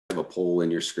have a poll in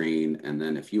your screen, and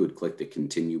then if you would click the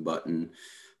continue button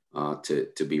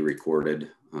to be recorded,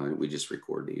 we just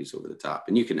record these over the top,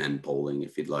 and you can end polling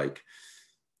if you'd like.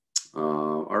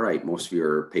 All right, most of you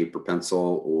are paper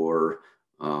pencil, or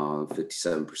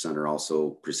 57% are also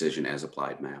precision as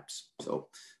applied maps. So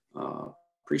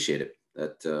appreciate it.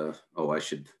 That oh, I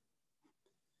should,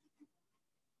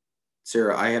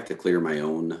 Sarah, I have to clear my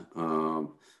own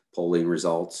polling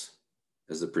results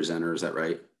as the presenter. Is that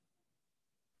right?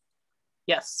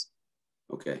 Yes.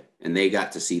 Okay. And they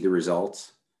got to see the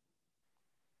results?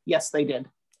 Yes, they did.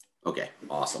 Okay,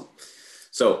 awesome.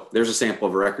 So there's a sample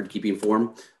of a record keeping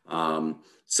form.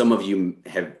 Some of you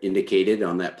have indicated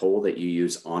on that poll that you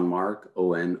use onmark,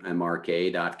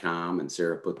 onmrk.com, and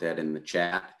Sarah put that in the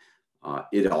chat.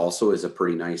 It also is a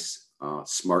pretty nice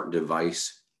smart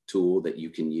device tool that you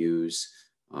can use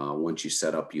once you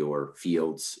set up your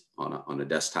fields on a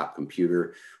desktop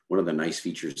computer. One of the nice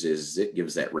features is it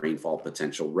gives that rainfall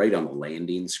potential right on the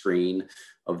landing screen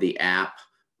of the app,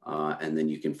 and then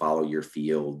you can follow your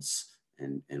fields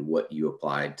and what you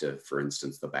applied to, for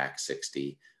instance, the back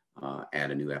 60,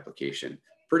 add a new application.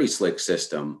 Pretty slick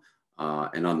system.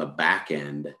 And on the back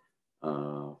end,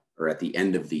 or at the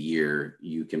end of the year,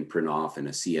 you can print off in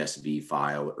a CSV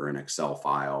file or an Excel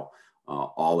file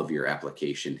all of your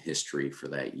application history for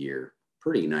that year.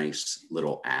 Pretty nice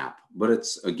little app, but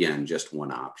it's, again, just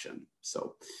one option.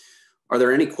 So are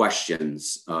there any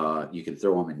questions? You can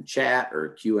throw them in chat or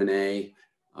Q&A.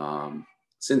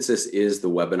 Since this is the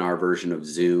webinar version of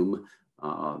Zoom,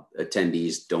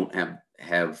 attendees don't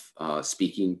have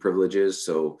speaking privileges.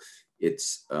 So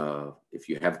it's, if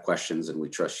you have questions, and we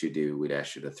trust you do, we'd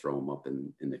ask you to throw them up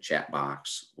in the chat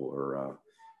box, or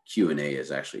Q&A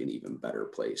is actually an even better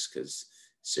place because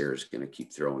Sarah's going to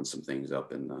keep throwing some things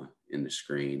up in the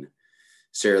screen.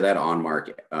 Sarah, that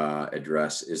onmark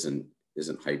address isn't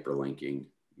hyperlinking.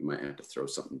 You might have to throw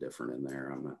something different in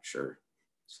there. I'm not sure.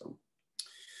 So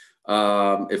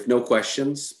if no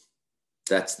questions,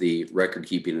 that's the record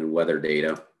keeping and weather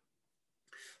data.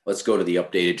 Let's go to the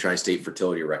updated Tri-State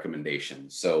Fertility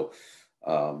recommendations. So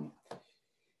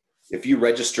if you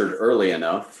registered early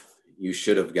enough, you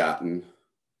should have gotten,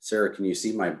 Sarah, can you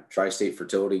see my Tri-State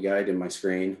Fertility Guide in my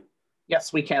screen?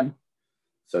 Yes, we can.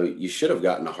 So you should have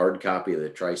gotten a hard copy of the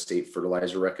Tri-State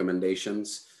Fertilizer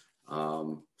recommendations.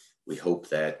 We hope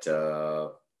that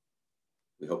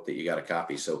you got a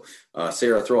copy. So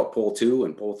Sarah, throw up poll 2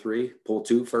 and poll 3. Poll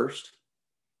 2 first.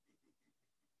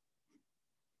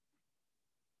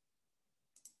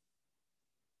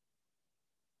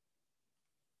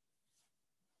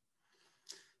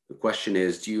 The question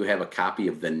is, do you have a copy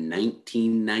of the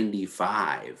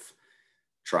 1995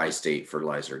 Tri-State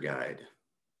Fertilizer Guide?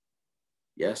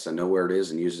 Yes, I know where it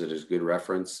is and use it as good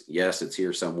reference. Yes, it's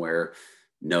here somewhere.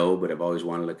 No, but I've always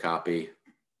wanted a copy.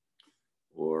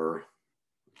 Or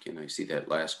can I see that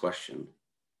last question?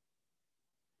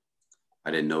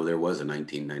 I didn't know there was a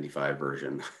 1995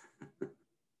 version.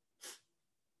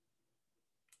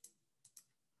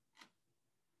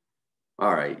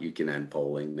 All right, you can end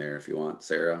polling there if you want,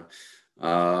 Sarah.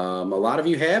 A lot of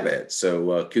you have it.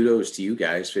 So kudos to you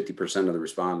guys. 50% of the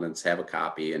respondents have a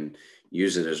copy and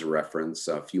use it as a reference.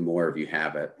 A few more of you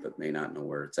have it, but may not know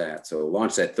where it's at. So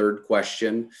launch that third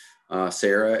question,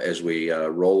 Sarah, as we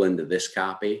roll into this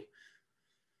copy.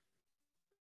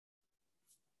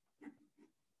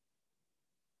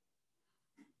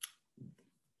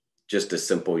 Just a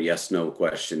simple yes, no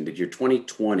question. Did your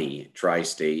 2020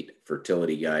 Tri-State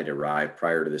Fertility Guide arrive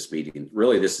prior to this meeting?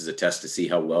 Really, this is a test to see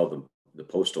how well the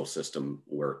postal system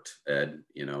worked, Ed.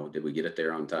 You know, did we get it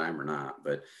there on time or not?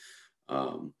 But,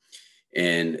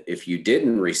 and if you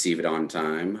didn't receive it on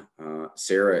time,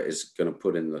 Sarah is going to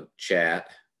put in the chat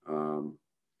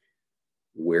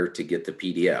where to get the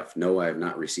PDF. No, I have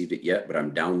not received it yet, but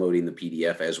I'm downloading the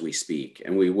PDF as we speak.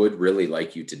 And we would really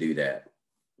like you to do that.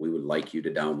 We would like you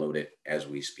to download it as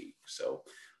we speak. So,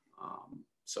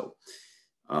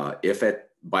 if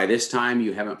by this time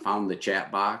you haven't found the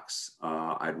chat box,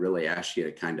 I'd really ask you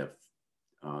to kind of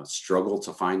struggle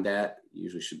to find that.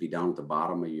 Usually should be down at the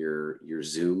bottom of your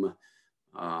Zoom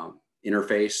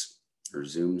interface or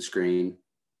Zoom screen.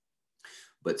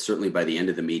 But certainly by the end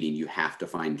of the meeting, you have to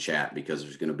find chat, because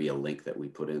there's going to be a link that we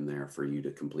put in there for you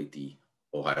to complete the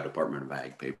Ohio Department of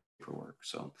Ag paperwork.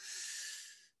 So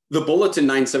the Bulletin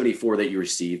 974 that you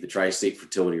received, the Tri-State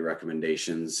Fertility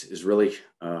Recommendations, is really,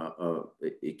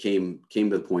 it came to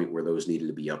the point where those needed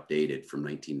to be updated from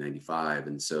 1995.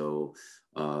 And so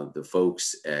the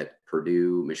folks at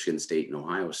Purdue, Michigan State, and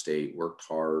Ohio State worked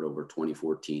hard over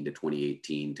 2014 to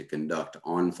 2018 to conduct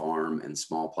on-farm and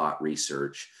small plot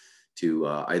research to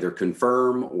either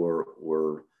confirm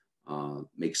or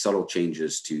make subtle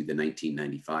changes to the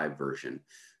 1995 version.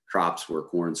 Crops were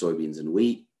corn, soybeans, and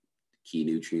wheat. Key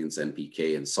nutrients,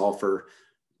 NPK and sulfur.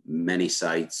 Many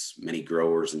sites, many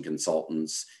growers and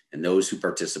consultants, and those who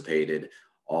participated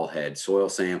all had soil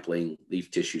sampling,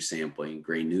 leaf tissue sampling,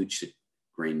 grain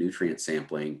nutrient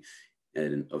sampling,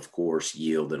 and of course,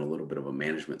 yield and a little bit of a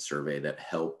management survey that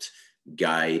helped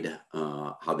guide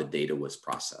how the data was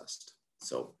processed.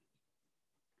 So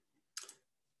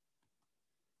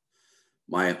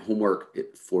my homework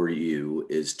for you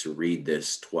is to read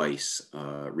this twice,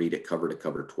 read it cover to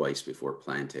cover twice before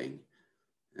planting.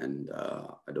 And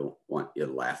I don't want you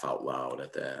to laugh out loud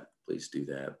at that. Please do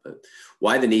that. But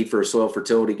why the need for a soil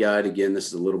fertility guide? Again, this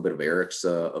is a little bit of Eric's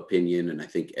opinion, and I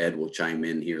think Ed will chime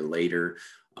in here later,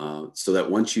 so that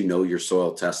once you know your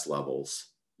soil test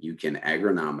levels, you can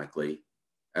agronomically,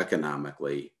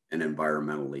 economically, and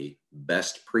environmentally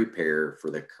best prepare for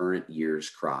the current year's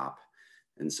crop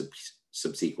and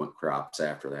subsequent crops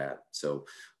after that. So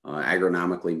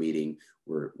agronomically meaning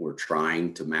we're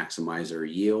trying to maximize our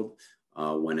yield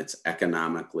when it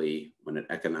economically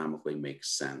makes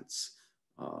sense.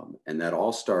 And that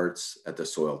all starts at the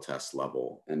soil test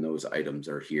level. And those items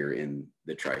are here in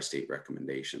the Tri-State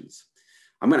recommendations.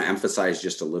 I'm going to emphasize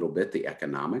just a little bit the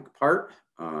economic part.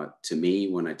 To me,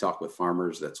 when I talk with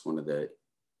farmers, that's one of the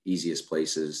easiest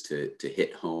places to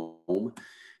hit home.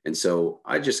 And so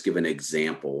I just give an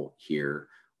example here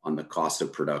on the cost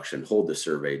of production. Hold the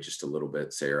survey just a little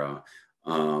bit, Sarah.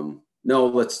 No,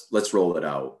 let's roll it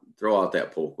out. Throw out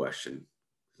that poll question.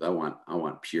 I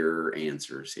want pure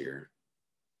answers here.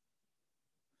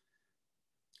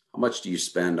 How much do you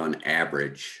spend on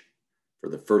average for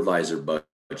the fertilizer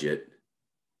budget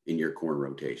in your corn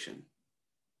rotation?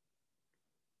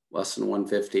 Less than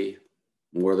 150,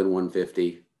 more than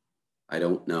 150? I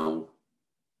don't know.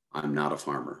 I'm not a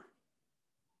farmer.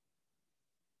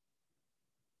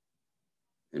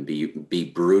 And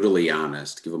be brutally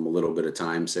honest. Give them a little bit of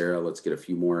time, Sarah. Let's get a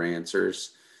few more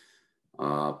answers.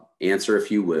 Answer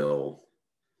if you will.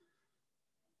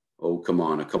 Oh, come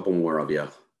on, a couple more of you.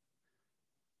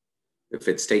 If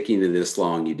it's taking you this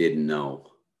long, you didn't know.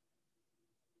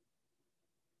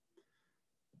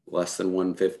 Less than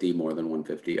 150, more than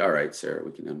 150. All right, Sarah,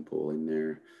 we can unpull in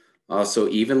there. So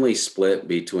evenly split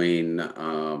between less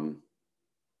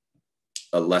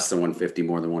than 150,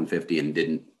 more than 150,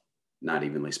 and not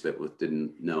evenly split with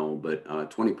didn't know, but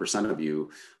 20% of you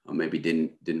maybe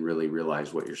didn't really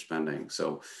realize what you're spending.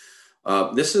 So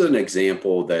this is an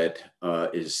example that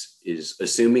is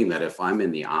assuming that if I'm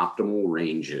in the optimal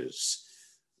ranges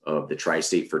of the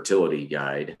Tri-State Fertility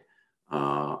Guide,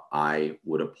 I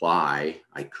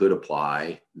could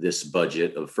apply this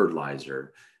budget of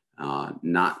fertilizer.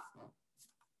 Not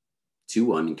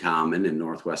too uncommon in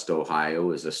Northwest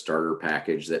Ohio is a starter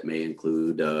package that may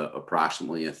include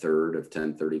approximately a third of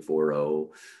 1034O,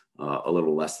 a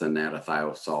little less than that, a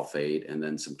thiosulfate, and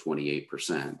then some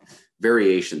 28%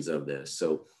 variations of this.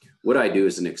 So what I do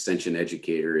as an extension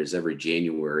educator is every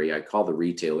January, I call the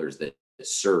retailers that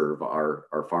serve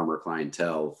our farmer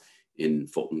clientele in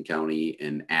Fulton County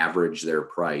and average their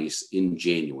price in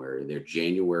January, their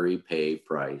January pay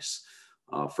price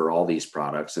for all these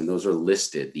products. And those are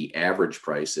listed. The average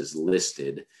price is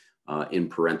listed in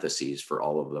parentheses for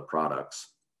all of the products.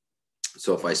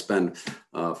 So if I spend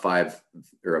if I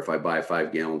buy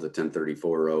 5 gallons of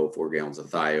 1034O, 4 gallons of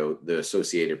thio, the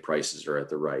associated prices are at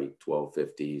the right,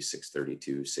 $12.50,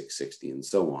 $6.32, $6.60, and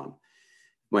so on.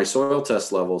 My soil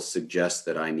test levels suggest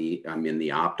that I'm in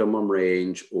the optimum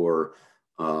range or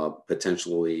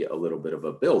potentially a little bit of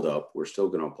a buildup. We're still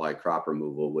going to apply crop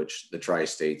removal, which the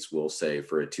Tri-States will say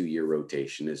for a 2-year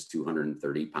rotation is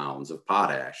 230 pounds of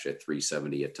potash at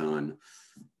 $3.70 a ton,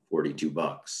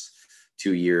 $42.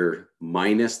 2-year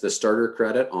minus the starter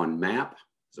credit on MAP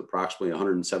is approximately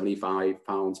 175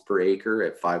 pounds per acre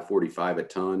at $5.45 a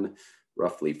ton,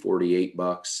 roughly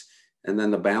 $48. And then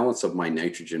the balance of my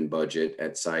nitrogen budget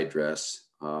at side dress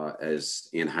as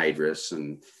anhydrous,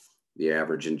 and the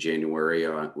average in January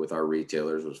with our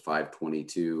retailers was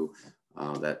 522.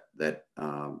 That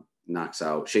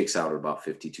shakes out at about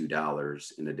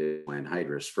 $52 in addition to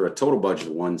anhydrous for a total budget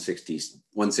of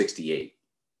 168.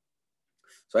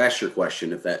 So ask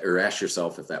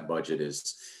yourself if that budget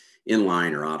is in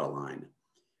line or out of line.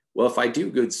 Well, if I do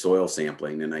good soil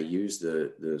sampling and I use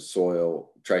the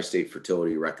soil Tri-State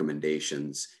Fertility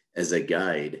recommendations as a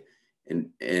guide,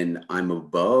 and I'm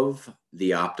above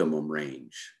the optimum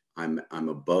range, I'm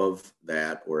above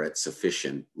that or at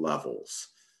sufficient levels.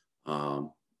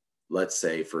 Let's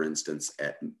say, for instance,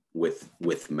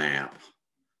 with MAP,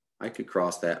 I could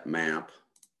cross that MAP.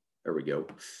 There we go.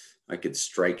 I could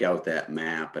strike out that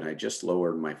map, and I just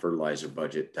lowered my fertilizer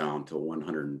budget down to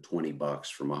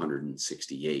 $120 from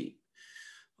 168.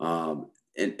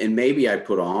 And maybe I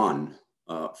put on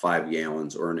 5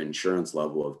 gallons or an insurance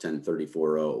level of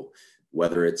 1034.0,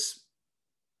 whether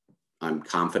I'm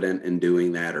confident in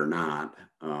doing that or not.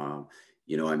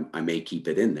 I may keep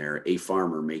it in there. A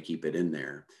farmer may keep it in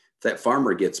there. If that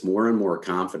farmer gets more and more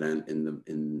confident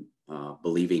in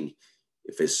believing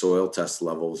if his soil test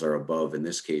levels are above, in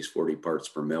this case, 40 parts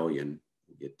per million,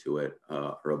 we'll get to it,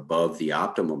 or above the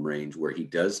optimum range where he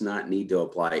does not need to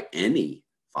apply any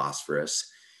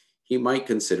phosphorus, he might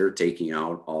consider taking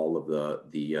out all of the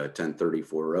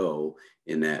 1034.0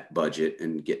 in that budget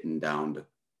and getting down to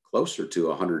closer to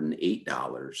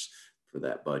 $108 for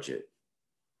that budget.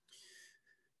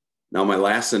 Now, my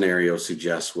last scenario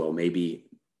suggests, well, maybe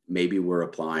we're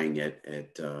applying it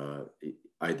at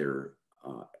either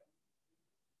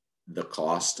the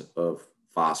cost of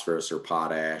phosphorus or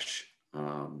potash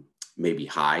may be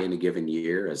high in a given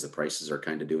year, as the prices are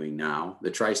kind of doing now. The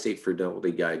Tri-State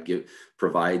Fertility Guide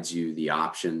provides you the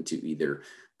option to either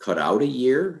cut out a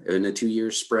year in a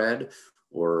 2-year spread,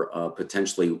 or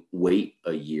potentially wait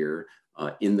a year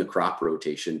in the crop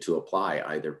rotation to apply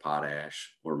either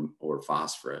potash or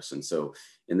phosphorus. And so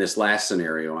in this last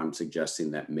scenario, I'm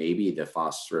suggesting that maybe the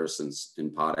phosphorus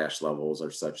and potash levels are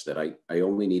such that I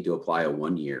only need to apply a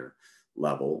 1-year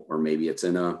level, or maybe it's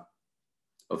in a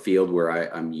field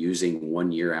where I'm using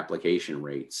 1-year application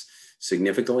rates.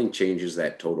 Significantly changes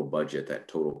that total budget, that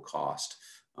total cost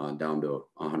down to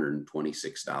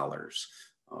 $126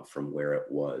 from where it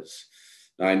was.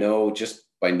 Now, I know just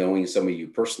by knowing some of you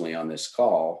personally on this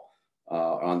call,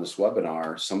 on this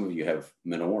webinar, some of you have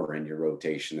manure in your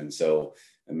rotation. And so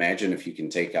imagine if you can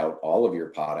take out all of your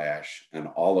potash and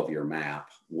all of your MAP,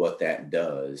 what that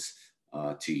does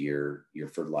to your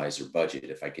fertilizer budget.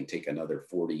 If I can take another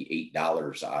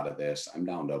 $48 out of this, I'm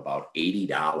down to about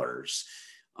 $80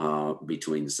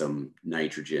 between some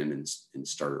nitrogen and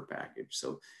starter package.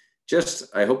 So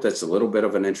I hope that's a little bit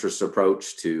of an interest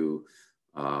approach to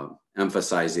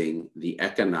emphasizing the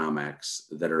economics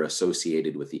that are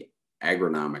associated with the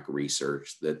agronomic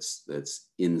research that's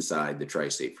inside the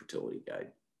Tri-State Fertility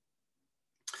Guide.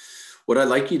 What I'd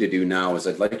like you to do now is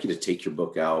I'd like you to take your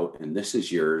book out, and this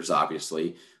is yours,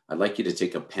 obviously. I'd like you to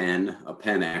take a pen.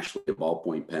 Actually, a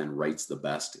ballpoint pen writes the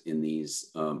best in these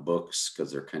books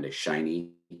because they're kind of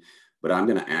shiny. But I'm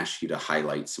going to ask you to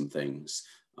highlight some things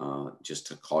just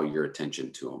to call your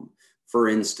attention to them. For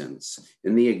instance,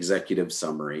 in the executive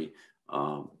summary,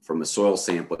 from a soil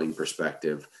sampling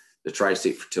perspective, the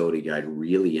Tri-State Fertility Guide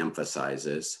really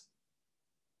emphasizes,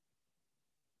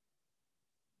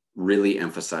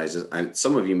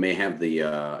 some of you may have the,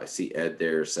 I see Ed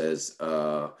there says,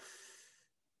 Ed,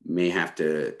 you may have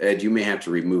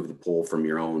to remove the poll from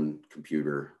your own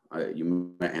computer.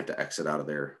 You might have to exit out of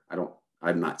there.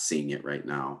 I'm not seeing it right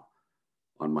now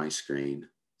on my screen.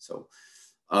 So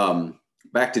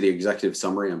back to the executive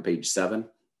summary on page 7.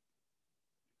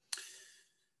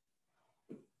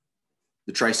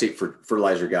 The Tri-State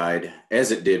Fertilizer Guide,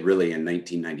 as it did really in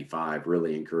 1995,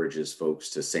 really encourages folks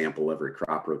to sample every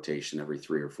crop rotation every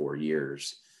 3 or 4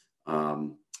 years.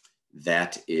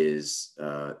 That is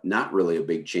not really a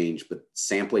big change, but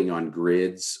sampling on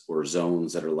grids or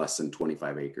zones that are less than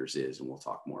 25 acres is, and we'll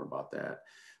talk more about that.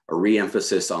 A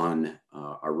re-emphasis on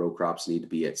our row crops need to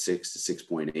be at 6 to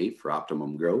 6.8 for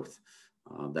optimum growth.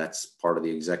 That's part of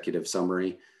the executive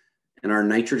summary. And our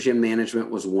nitrogen management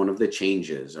was one of the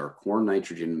changes. Our corn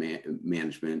nitrogen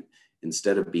management,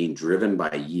 instead of being driven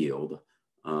by yield,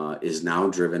 is now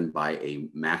driven by a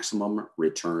maximum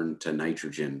return to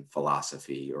nitrogen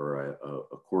philosophy, or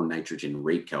a corn nitrogen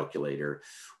rate calculator,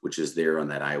 which is there on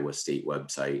that Iowa State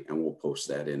website. And we'll post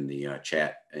that in the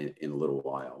chat in a little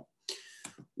while.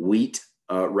 Wheat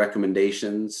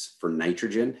recommendations for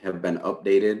nitrogen have been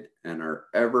updated and are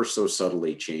ever so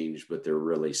subtly changed, but they're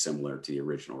really similar to the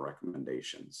original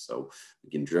recommendations. So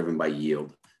again, driven by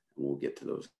yield, and we'll get to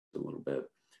those in a little bit.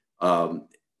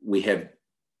 We have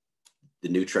the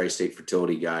new Tri-State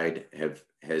Fertility Guide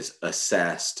has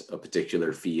assessed a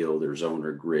particular field or zone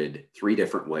or grid 3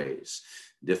 different ways: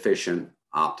 deficient,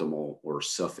 optimal, or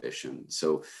sufficient.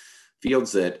 So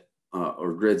fields that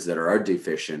or grids that are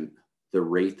deficient, the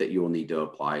rate that you will need to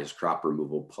apply is crop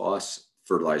removal plus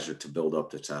fertilizer to build up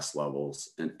the test levels.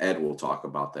 And Ed will talk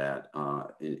about that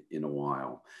in a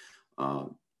while.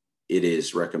 It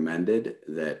is recommended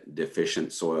that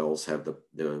deficient soils have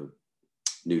the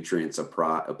nutrients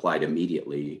applied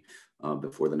immediately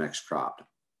before the next crop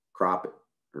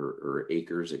or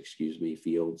acres,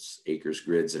 fields, acres,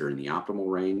 grids that are in the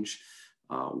optimal range.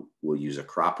 We'll use a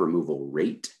crop removal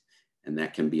rate and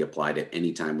that can be applied at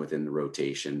any time within the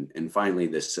rotation. And finally,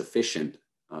 the sufficient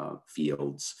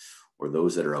fields, or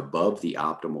those that are above the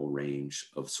optimal range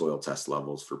of soil test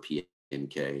levels for P and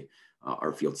K,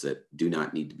 are fields that do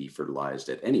not need to be fertilized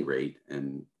at any rate,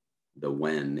 and the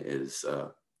when is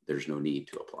there's no need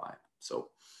to apply. So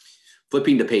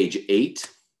flipping to page 8,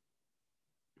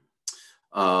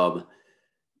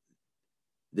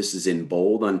 this is in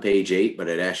bold on page 8, but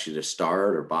I'd ask you to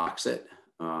star it or box it.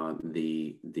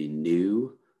 The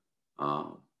new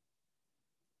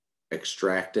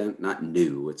extractant, not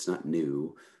new, it's not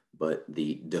new, but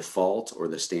the default or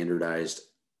the standardized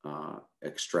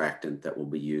extractant that will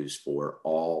be used for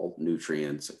all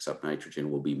nutrients except nitrogen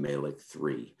will be Malic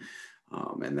 3.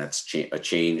 And that's a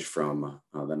change from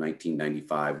the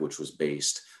 1995, which was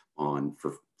based on,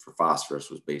 for phosphorus,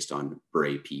 was based on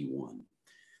Bray P1.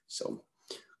 So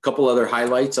a couple other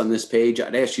highlights on this page.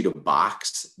 I'd ask you to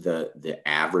box the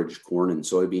average corn and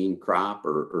soybean crop,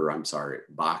 or I'm sorry,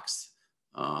 box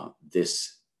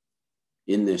this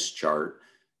in this chart.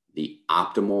 The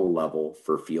optimal level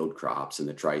for field crops in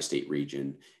the tri-state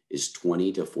region is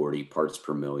 20 to 40 parts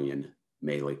per million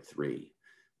Malic 3.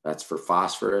 That's for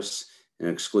phosphorus and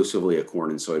exclusively a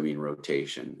corn and soybean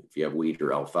rotation. If you have wheat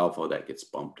or alfalfa, that gets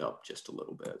bumped up just a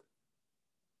little bit.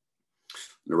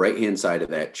 On the right-hand side of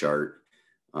that chart,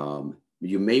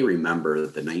 you may remember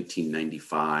that the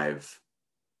 1995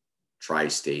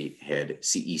 Tri-State had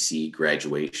CEC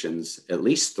graduations, at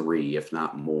least 3, if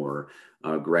not more,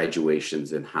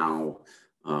 graduations in how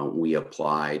we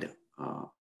applied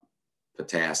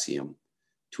potassium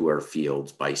to our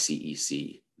fields by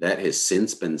CEC. That has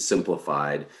since been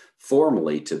simplified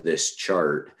formally to this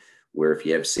chart, where if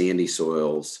you have sandy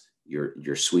soils,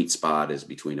 your sweet spot is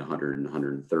between 100 and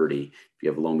 130. If you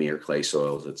have loamy or clay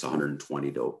soils, it's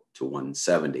 120 to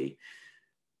 170.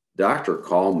 Dr.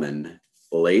 Kallman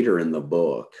later in the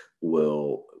book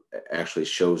will actually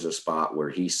shows a spot where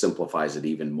he simplifies it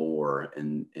even more,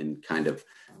 and kind of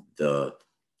the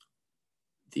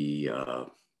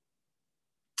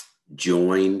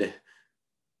joined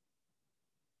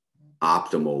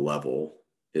optimal level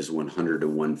is 100 to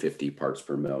 150 parts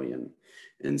per million.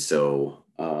 And so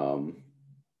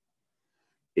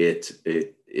it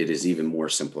is even more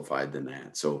simplified than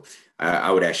that. So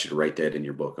I would ask you to write that in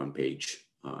your book on page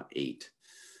 8.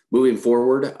 Moving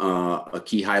forward, a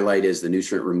key highlight is the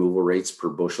nutrient removal rates per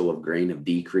bushel of grain have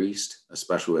decreased,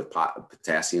 especially with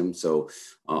potassium. So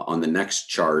on the next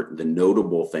chart, the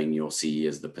notable thing you'll see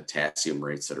is the potassium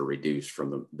rates that are reduced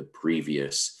from the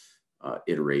previous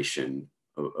iteration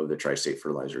of the Tri-State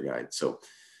Fertilizer Guide. So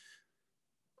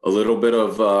a little bit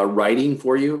of writing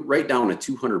for you. Write down a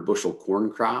 200 bushel corn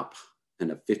crop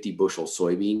and a 50 bushel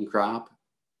soybean crop.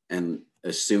 And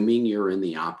assuming you're in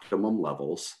the optimum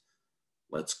levels,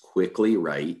 let's quickly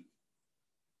write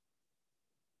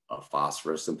a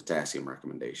phosphorus and potassium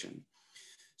recommendation.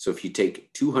 So if you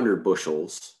take 200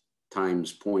 bushels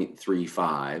times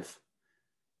 0.35,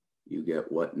 you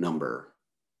get what number?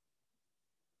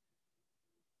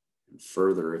 And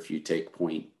further, if you take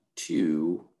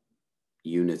 0.2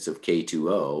 units of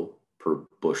K2O per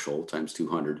bushel times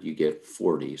 200, you get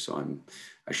 40. So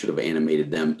I should have animated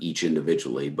them each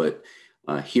individually, but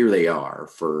here they are.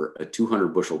 For a 200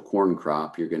 bushel corn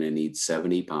crop, you're going to need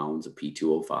 70 pounds of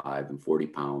P2O5 and 40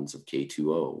 pounds of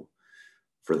K2O.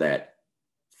 For that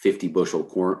 50 bushel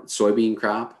soybean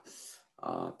crop,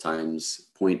 times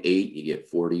 0.8, you get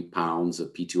 40 pounds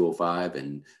of P2O5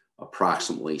 and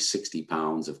approximately 60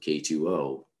 pounds of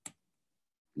K2O.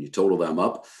 When you total them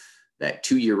up, that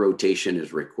 2-year rotation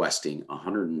is requesting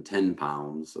 110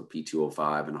 pounds of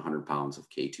P2O5 and 100 pounds of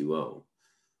K2O.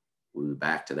 We'll be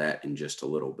back to that in just a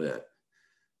little bit.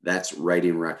 That's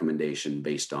writing recommendation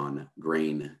based on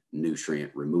grain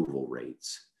nutrient removal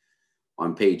rates.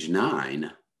 On page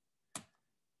 9,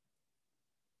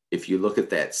 if you look at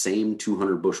that same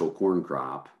 200 bushel corn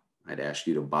crop, I'd ask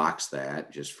you to box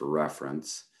that just for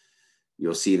reference.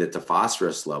 You'll see that the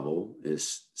phosphorus level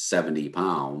is 70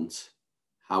 pounds.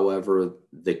 However,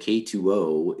 the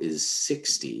K2O is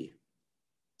 60.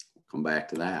 We'll come back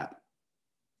to that.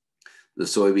 The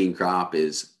soybean crop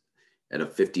is at a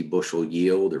 50 bushel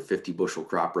yield or 50 bushel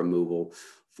crop removal,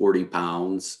 40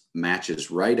 pounds, matches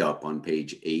right up on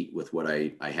page 8 with what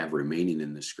I have remaining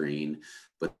in the screen,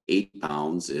 but 8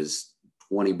 pounds is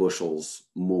 20 bushels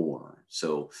more.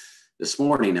 So this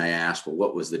morning I asked, well,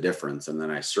 what was the difference? And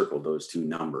then I circled those two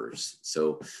numbers.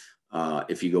 So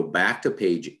if you go back to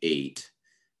page 8,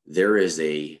 there is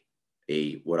a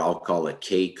what I'll call a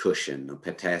K cushion, a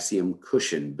potassium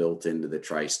cushion built into the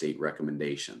tri-state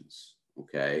recommendations,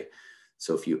 okay?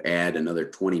 So if you add another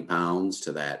 20 pounds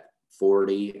to that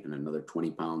 40 and another 20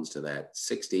 pounds to that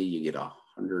 60, you get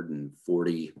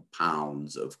 140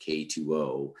 pounds of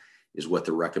K2O is what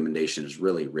the recommendation is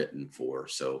really written for.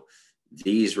 So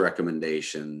these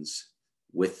recommendations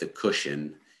with the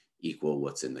cushion equal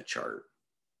what's in the chart.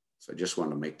 So I just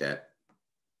want to make that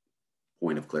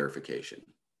point of clarification.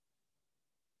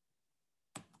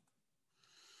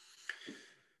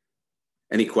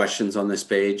 Any questions on this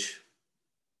page?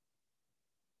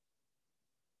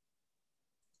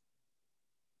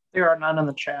 There are none in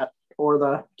the chat or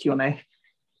the Q&A.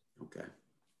 Okay.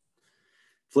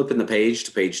 Flipping the page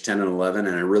to page 10 and 11,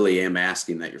 and I really am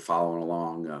asking that you're following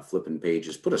along, flipping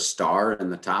pages. Put a star in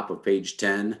the top of page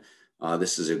 10.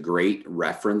 This is a great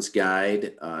reference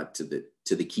guide to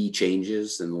the key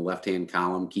changes in the left-hand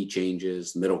column, key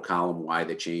changes, middle column, why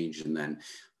the change, and then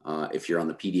if you're on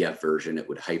the PDF version, it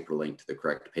would hyperlink to the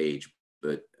correct page.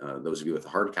 But those of you with a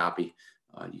hard copy,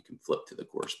 you can flip to the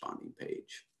corresponding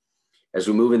page. As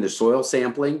we move into soil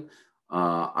sampling,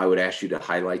 I would ask you to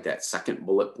highlight that second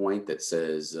bullet point that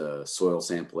says soil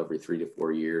sample every 3 to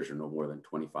 4 years or no more than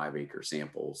 25 acre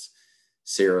samples.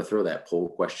 Sarah, throw that poll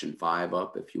question 5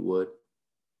 up if you would.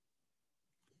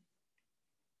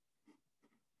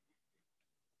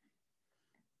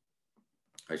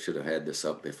 I should have had this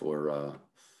up before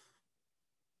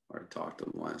I talked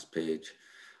on the last page.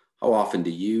 How often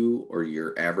do you or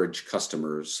your average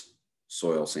customers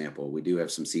soil sample? We do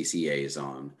have some CCAs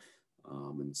on.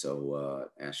 And so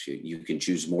ask you, you can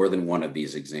choose more than one of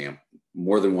these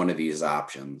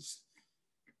options.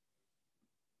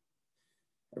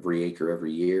 Every acre,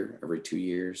 every year, every 2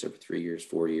 years, every 3 years,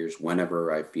 4 years,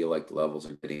 whenever I feel like the levels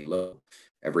are getting low.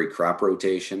 Every crop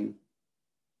rotation,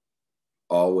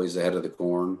 always ahead of the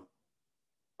corn,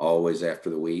 always after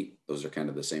the wheat. Those are kind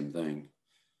of the same thing.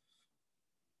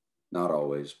 Not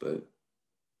always, but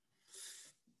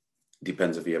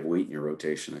depends if you have wheat in your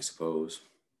rotation, I suppose.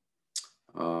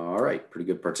 All right, pretty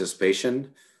good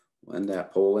participation. We'll end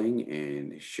that polling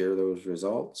and share those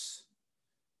results.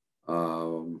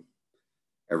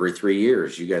 Every 3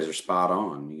 years, you guys are spot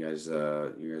on. You guys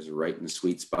are right in the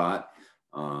sweet spot.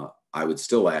 I would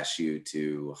still ask you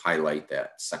to highlight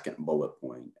that second bullet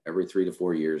point. Every 3 to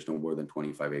 4 years, no more than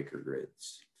 25 acre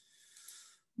grids.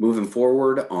 Moving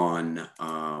forward on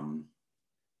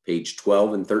page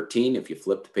 12 and 13, if you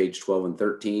flip to page 12 and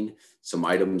 13, some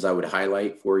items I would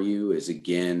highlight for you is,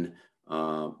 again,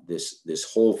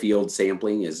 this whole field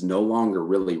sampling is no longer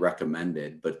really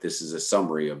recommended, but this is a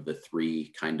summary of the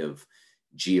 3 kind of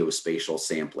geospatial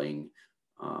sampling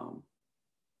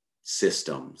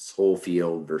systems: whole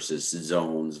field versus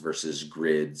zones versus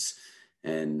grids.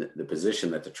 And the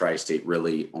position that the Tri-State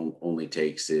really only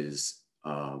takes is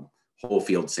whole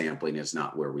field sampling is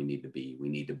not where we need to be. We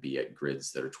need to be at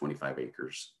grids that are 25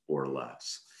 acres or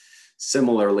less.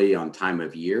 Similarly, on time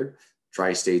of year,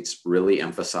 Tri-States really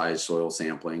emphasize soil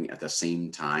sampling at the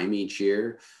same time each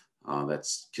year.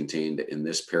 That's contained in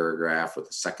this paragraph with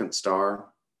the second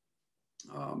star.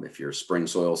 If you're a spring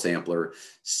soil sampler,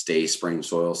 stay spring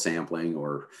soil sampling,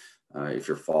 or if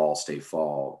you're fall, stay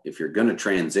fall. If you're going to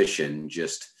transition,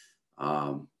 just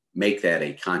make that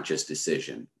a conscious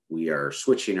decision. We are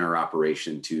switching our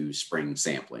operation to spring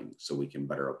sampling so we can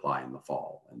better apply in the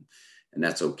fall. And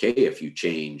that's okay if you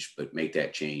change, but make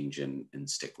that change and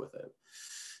stick with it.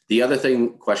 The other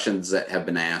questions that have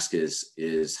been asked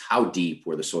is how deep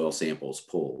were the soil samples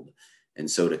pulled? And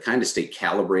so to kind of stay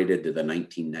calibrated to the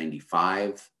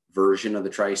 1995 version of the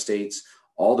Tri-States,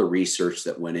 all the research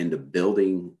that went into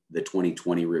building the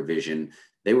 2020 revision,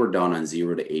 they were done on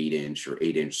 0 to 8 inch or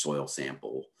 8 inch soil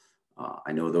sample.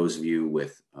 I know those of you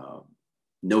with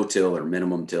no-till or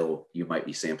minimum till, you might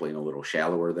be sampling a little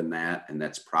shallower than that, and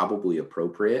that's probably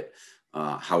appropriate.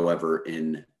 However,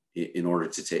 in order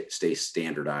to stay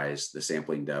standardized, the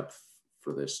sampling depth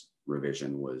for this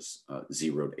revision was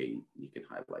 0 to 8. You can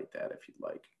highlight that if you'd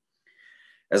like.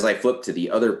 As I flip to the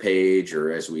other page,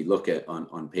 or as we look at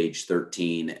on page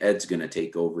 13, Ed's going to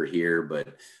take over here,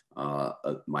 but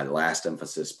my last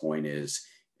emphasis point is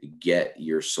get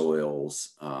your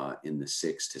soils in the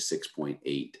 6 to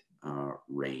 6.8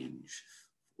 range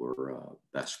for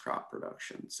best crop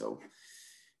production. So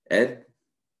Ed,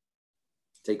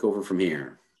 take over from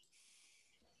here.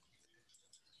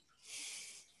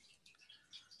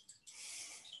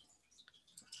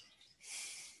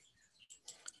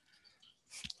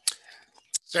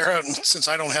 Sarah, since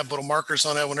I don't have little markers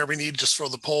on that, whenever you need, just throw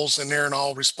the polls in there and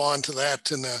I'll respond to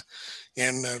that and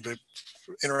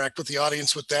interact with the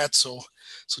audience with that. So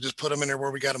just put them in there where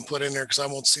we got them put in there, because I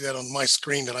won't see that on my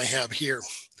screen that I have here.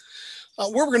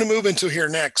 Where we're going to move into here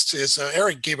next is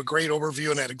Eric gave a great overview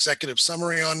and that executive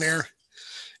summary on there.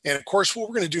 And of course, what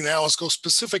we're going to do now is go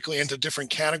specifically into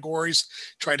different categories,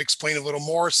 try to explain a little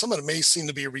more. Some of it may seem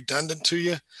to be redundant to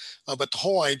you, but the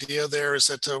whole idea there is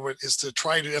that is to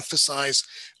try to emphasize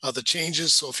the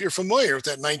changes. So if you're familiar with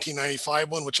that 1995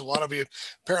 one, which a lot of you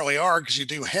apparently are because you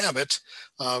do have it,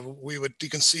 you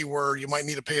can see where you might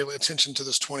need to pay attention to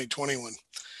this 2021.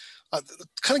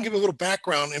 Kind of give a little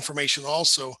background information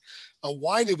also.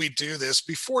 Why did we do this?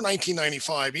 Before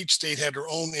 1995, each state had their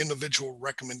own individual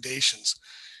recommendations.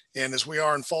 And as we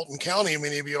are in Fulton County,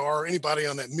 many of you are, anybody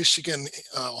on that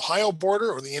Michigan-Ohio border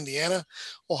or the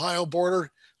Indiana-Ohio border,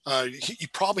 you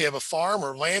probably have a farm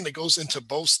or land that goes into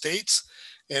both states.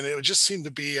 And it would just seem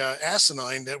to be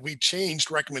asinine that we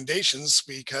changed recommendations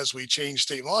because we changed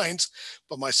state lines,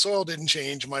 but my soil didn't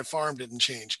change, my farm didn't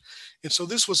change. And so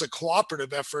this was a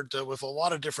cooperative effort with a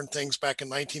lot of different things back in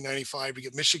 1995 to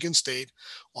get Michigan State,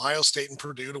 Ohio State, and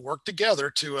Purdue to work together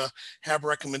to have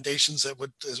recommendations that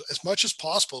would, as much as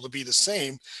possible, to be the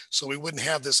same, so we wouldn't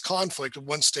have this conflict of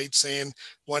one state saying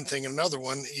one thing and another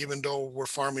one, even though we're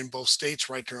farming both states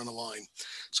right there on the line.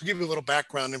 So give you a little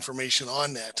background information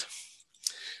on that.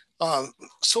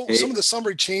 Some of the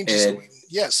summary changes. Ed,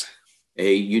 yes.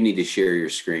 Hey, you need to share your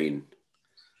screen.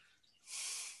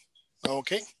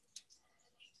 Okay.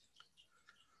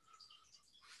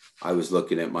 I was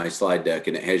looking at my slide deck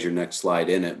and it has your next slide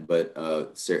in it,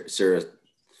 but Sarah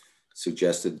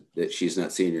suggested that she's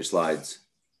not seeing your slides.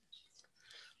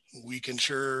 We can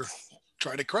sure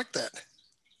try to correct that.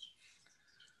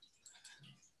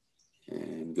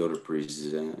 And go to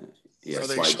present. Yeah, are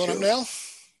they showing up now?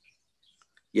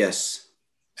 Yes.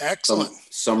 Excellent.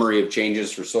 Summary of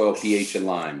changes for soil pH and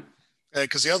lime.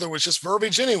 Because the other was just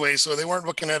verbiage anyway, so they weren't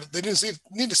looking at it. They didn't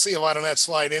need to see a lot on that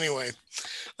slide anyway.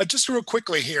 Just real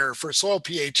quickly here for soil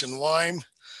pH and lime,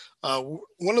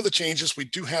 one of the changes, we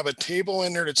do have a table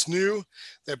in there that's new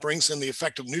that brings in the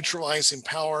effect of neutralizing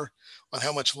power on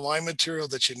how much lime material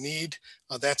that you need.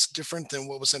 That's different than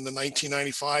what was in the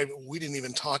 1995. We didn't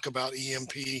even talk about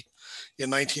EMP in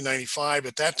 1995.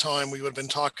 At that time, we would have been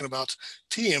talking about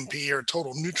TMP, or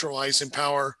total neutralizing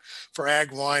power for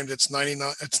ag lime. That's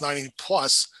 90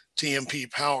 plus TMP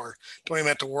power. Don't even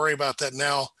have to worry about that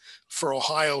now for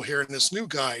Ohio here in this new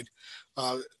guide.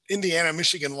 Indiana,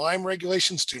 Michigan lime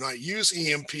regulations do not use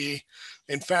EMP.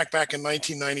 In fact, back in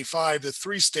 1995, the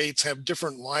 3 states have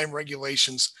different lime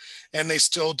regulations, and they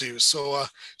still do. So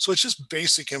it's just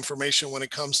basic information when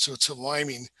it comes to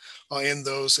liming in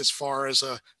those, as far as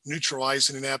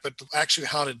neutralizing that, but actually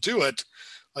how to do it.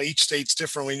 Each state's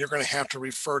differently, and you're going to have to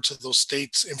refer to those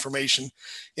states' information.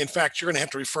 In fact, you're going to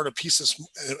have to refer to pieces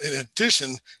in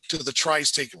addition to the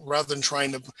tri-state, rather than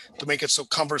trying to make it so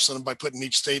cumbersome by putting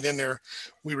each state in there.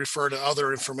 We refer to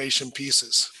other information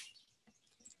pieces.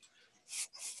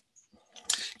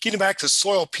 Getting back to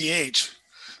soil pH,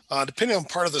 depending on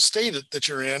part of the state that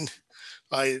you're in,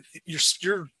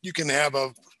 you can have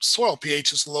a soil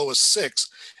pH as low as 6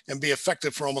 and be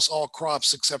effective for almost all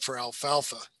crops except for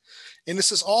alfalfa. And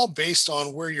this is all based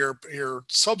on where your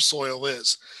subsoil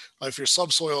is. If your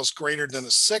subsoil is greater than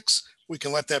a 6, we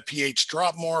can let that pH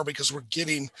drop more, because we're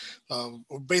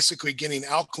basically getting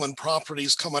alkaline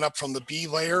properties coming up from the B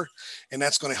layer, and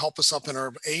that's going to help us up in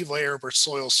our A layer of our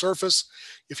soil surface.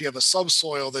 If you have a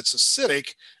subsoil that's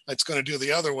acidic, it's going to do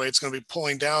the other way. It's going to be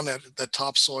pulling down that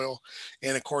topsoil.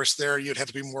 And of course, there you'd have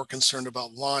to be more concerned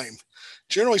about lime.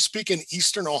 Generally speaking,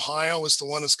 Eastern Ohio is the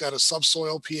one that's got a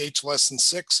subsoil pH less than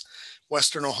 6.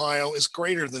 Western Ohio is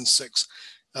greater than 6.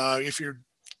 If you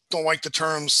don't like the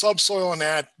term subsoil and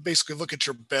that, basically look at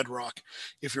your bedrock.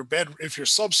 If your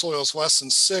subsoil is less than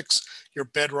 6, your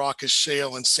bedrock is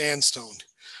shale and sandstone.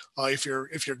 If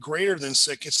you're greater than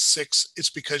 6, it's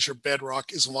because your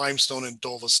bedrock is limestone and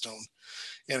dolostone.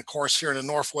 And of course, here in the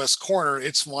northwest corner,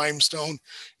 it's limestone.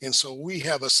 And so we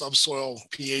have a subsoil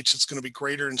pH that's going to be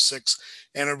greater than 6.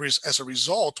 And as a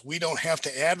result, we don't have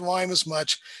to add lime as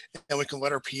much, and we can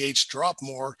let our pH drop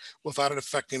more without it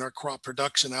affecting our crop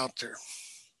production out there.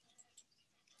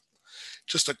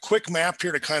 Just a quick map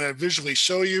here to kind of visually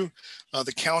show you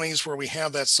the counties where we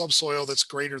have that subsoil that's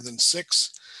greater than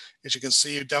 6. As you can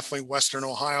see, definitely Western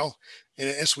Ohio. And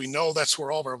as we know, that's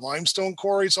where all of our limestone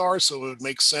quarries are, so it would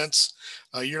make sense.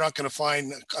 You're not going to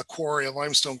find a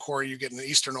limestone quarry you get in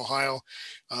Eastern Ohio.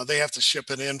 They have to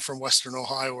ship it in from Western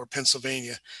Ohio or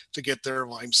Pennsylvania to get their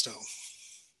limestone.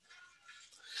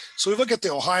 So we look at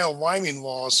the Ohio liming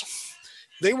laws.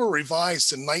 They were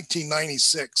revised in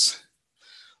 1996.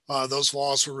 Those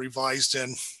laws were revised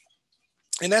in.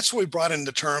 And that's what we brought in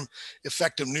the term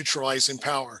effective neutralizing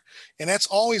power. And that's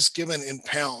always given in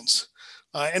pounds.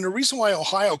 And the reason why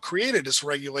Ohio created this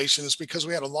regulation is because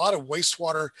we had a lot of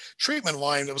wastewater treatment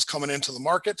lime that was coming into the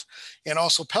market, and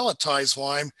also pelletized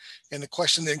lime. And the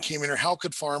question then came in here, how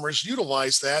could farmers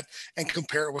utilize that and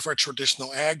compare it with our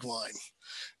traditional ag lime?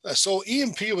 So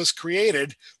EMP was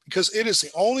created because it is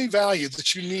the only value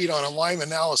that you need on a lime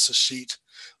analysis sheet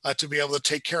to be able to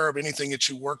take care of anything that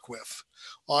you work with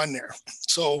on there.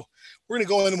 So we're going to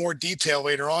go into more detail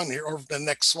later on here, over the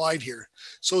next slide here.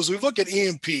 So as we look at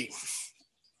EMP,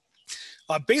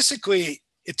 basically,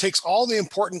 it takes all the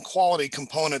important quality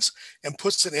components and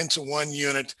puts it into one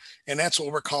unit, and that's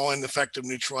what we're calling effective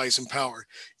neutralizing power.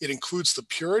 It includes the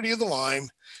purity of the lime,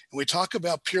 and we talk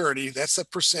about purity, that's the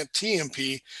percent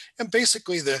TMP, and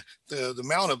basically the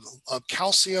amount of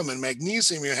calcium and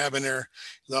magnesium you have in there.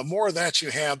 The more of that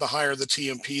you have, the higher the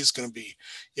TMP is going to be.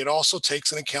 It also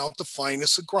takes into account the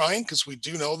fineness of grind, because we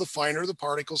do know the finer the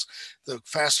particles, the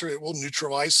faster it will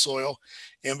neutralize soil.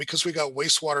 And because we got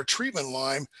wastewater treatment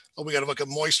lime, we got to look at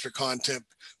moisture content,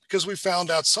 because we found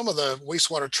out some of the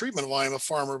wastewater treatment lime a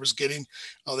farmer was getting,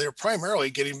 they were primarily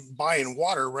getting by in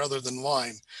water rather than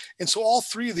lime. And so all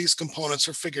three of these components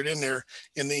are figured in there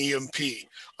in the EMP.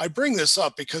 I bring this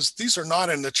up because these are not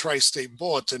in the Tri-State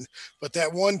Bulletin, but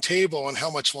that one table on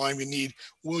how much lime you need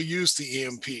will use the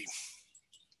EMP.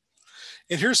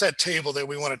 And here's that table that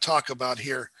we want to talk about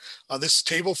here. This is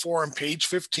table 4 on page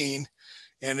 15.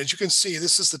 And as you can see,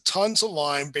 this is the tons of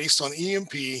lime based on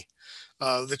EMP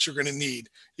that you're going to need.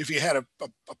 If you had a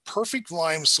perfect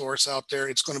lime source out there,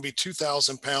 it's going to be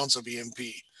 2,000 pounds of EMP.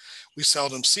 We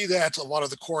seldom see that. A lot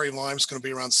of the quarry lime is going to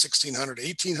be around 1,600 to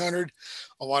 1,800.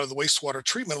 A lot of the wastewater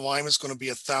treatment lime is going to be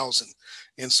 1,000.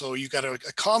 And so you got to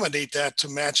accommodate that to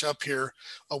match up here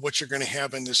what you're going to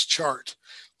have in this chart.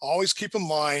 Always keep in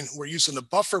mind, we're using the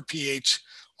buffer pH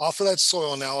off of that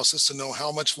soil analysis to know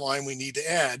how much lime we need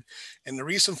to add. And the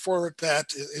reason for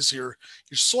that is your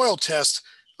soil test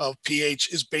of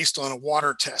pH is based on a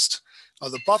water test.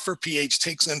 The buffer pH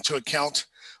takes into account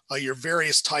your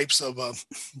various types of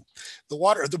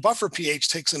the buffer pH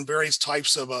takes in various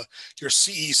types of your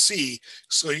CEC.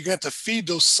 So you're going to have to feed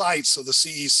those sites of the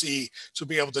CEC to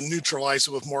be able to neutralize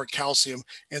it with more calcium.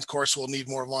 And of course, we'll need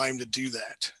more lime to do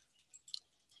that.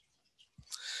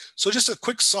 So just a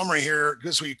quick summary here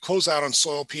as we close out on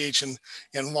soil pH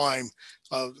and lime.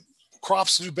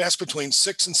 Crops do best between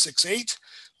 6 and 6.8.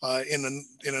 In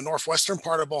the northwestern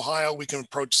part of Ohio, we can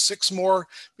approach 6 more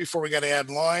before we got to add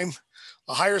lime.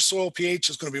 A higher soil pH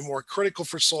is going to be more critical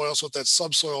for soils with that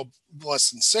subsoil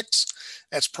less than 6.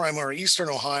 That's primary eastern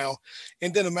Ohio.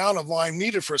 And then the amount of lime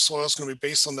needed for a soil is going to be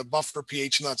based on the buffer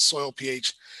pH, not soil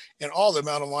pH. And all the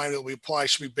amount of lime that we apply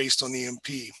should be based on the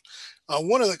EMP.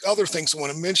 One of the other things I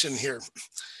want to mention here,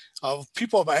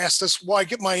 people have asked us, well, I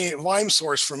get my lime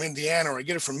source from Indiana or I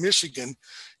get it from Michigan,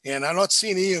 and I'm not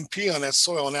seeing EMP on that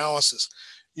soil analysis.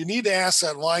 You need to ask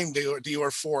that lime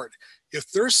dealer for it.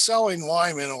 If they're selling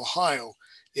lime in Ohio,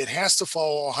 it has to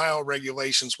follow Ohio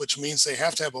regulations, which means they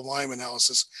have to have a lime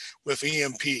analysis with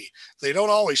EMP. They don't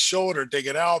always show it or dig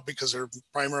it out because they're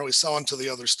primarily selling to the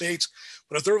other states.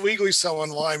 But if they're legally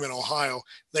selling lime in Ohio,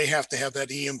 they have to have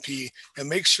that EMP and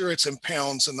make sure it's in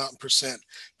pounds and not in percent,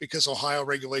 because Ohio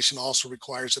regulation also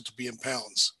requires it to be in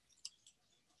pounds.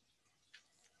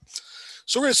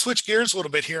 So we're going to switch gears a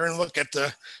little bit here and look at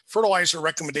the fertilizer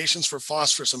recommendations for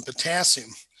phosphorus and potassium.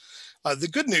 The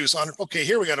good news on, okay,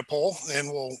 here we got a poll,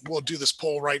 and we'll do this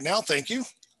poll right now. Thank you.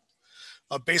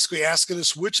 Basically asking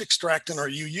us, which extractant are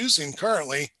you using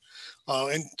currently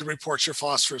and to report your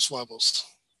phosphorus levels?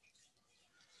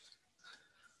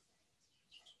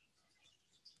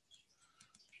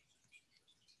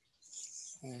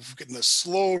 We're getting a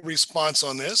slow response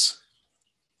on this.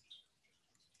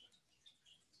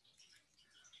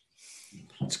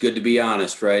 It's good to be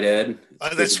honest, right, Ed?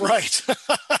 That's right.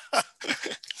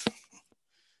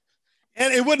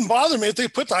 And it wouldn't bother me if they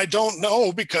put, I don't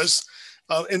know, because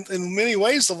in many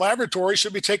ways, the laboratory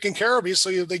should be taking care of you.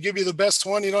 So they give you the best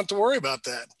one, you don't have to worry about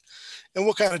that. And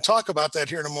we'll kind of talk about that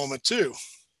here in a moment too.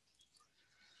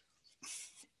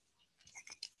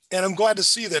 And I'm glad to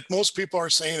see that most people are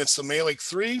saying it's the Malic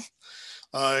 3.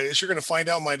 As you're going to find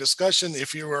out in my discussion,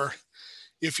 if you were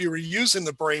using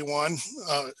the Bray 1,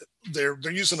 they're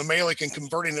using the Malic and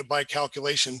converting it by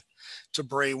calculation to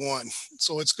Bray 1.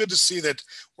 So it's good to see that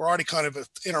we're already kind of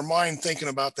in our mind thinking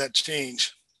about that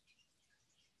change.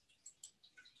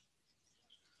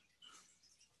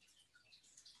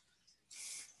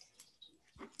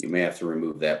 You may have to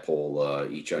remove that poll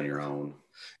each on your own.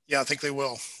 Yeah, I think they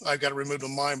will. I've got to remove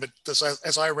them mine, but this,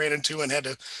 as I ran into and had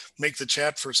to make the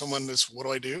chat for someone, this, what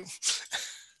do I do?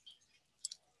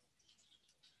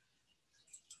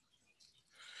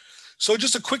 So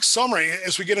just a quick summary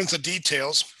as we get into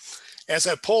details. As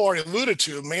that poll already alluded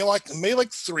to,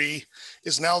 Malic 3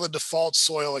 is now the default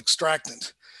soil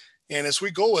extractant. And as we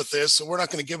go with this, so we're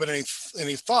not going to give it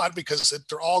any thought because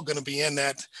they're all going to be in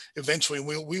that eventually.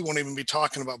 We won't even be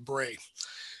talking about Bray.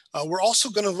 We're also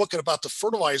going to look at about the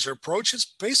fertilizer approach.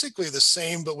 It's basically the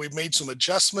same, but we've made some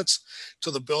adjustments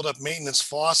to the buildup maintenance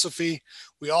philosophy.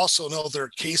 We also know there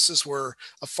are cases where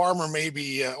a farmer may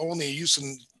be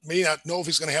may not know if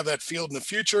he's going to have that field in the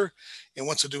future and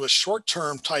wants to do a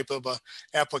short-term type of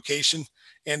application.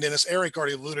 And then as Eric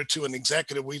already alluded to, an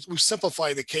executive, we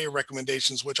simplified the K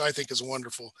recommendations, which I think is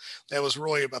wonderful. That was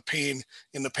really a pain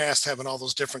in the past having all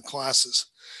those different classes.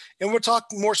 And we'll talk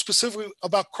more specifically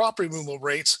about crop removal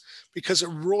rates because it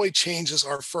really changes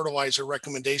our fertilizer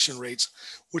recommendation rates,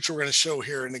 which we're going to show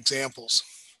here in examples.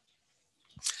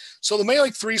 So the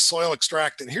Malic 3 soil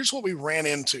extractant, here's what we ran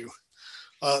into.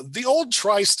 The old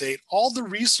Tri-State, all the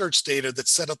research data that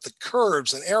set up the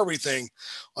curves and everything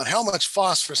on how much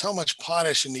phosphorus, how much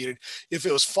potash you needed. If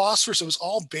it was phosphorus, it was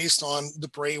all based on the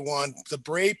Bray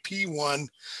P1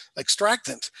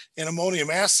 extractant and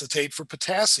ammonium acetate for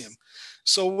potassium.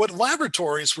 So what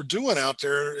laboratories were doing out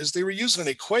there is they were using an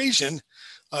equation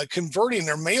converting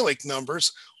their Malic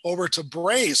numbers over to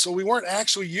Bray. So we weren't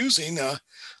actually using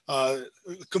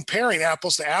comparing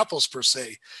apples to apples per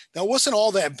se. Now, it wasn't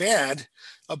all that bad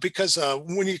because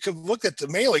when you could look at the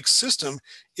Malic system,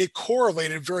 it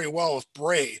correlated very well with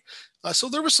Bray. So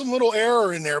there was some little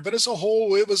error in there, but as a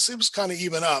whole, it was kind of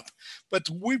even up. But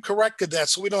we've corrected that,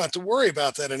 so we don't have to worry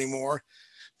about that anymore.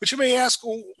 But you may ask,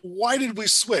 well, why did we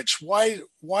switch? Why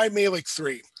Malic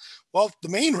 3? Well, the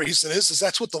main reason is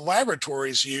that's what the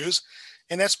laboratories use.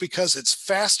 And that's because it's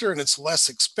faster and it's less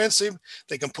expensive.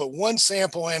 They can put one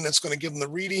sample in, it's going to give them the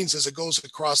readings as it goes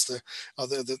across the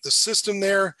system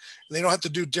there. And they don't have to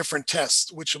do different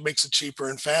tests, which makes it cheaper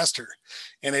and faster.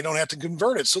 And they don't have to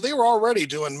convert it. So they were already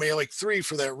doing Malic 3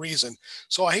 for that reason.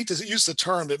 So I hate to use the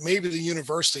term, but maybe the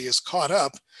university is caught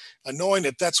up knowing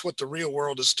that that's what the real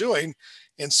world is doing.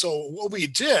 And so what we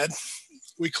did,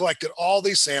 we collected all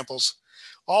these samples,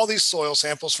 all these soil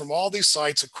samples from all these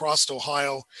sites across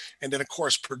Ohio. And then of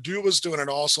course, Purdue was doing it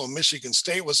also, and Michigan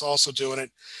State was also doing it,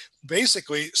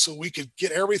 basically so we could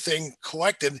get everything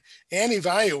collected and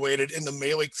evaluated in the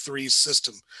Malic 3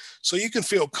 system. So you can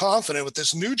feel confident with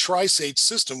this new Tri-State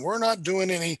system. We're not doing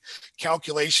any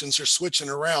calculations or switching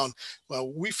around.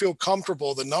 Well, we feel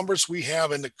comfortable the numbers we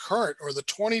have in the current or the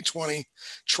 2020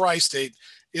 Tri-State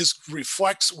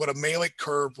reflects what a Malic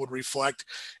curve would reflect.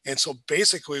 And so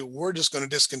basically we're just going to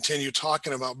discontinue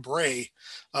talking about Bray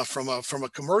from a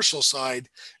commercial side.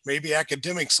 Maybe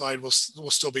academic side will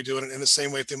still be doing it in the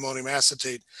same way with the ammonium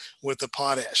acetate with the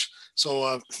potash.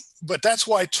 So but that's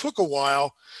why it took a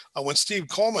while when Steve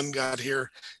Coleman got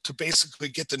here to basically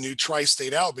get the new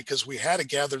Tri-State out, because we had to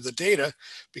gather the data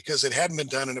because it hadn't been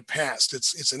done in the past.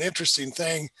 It's an interesting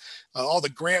thing. All the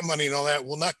grant money and all that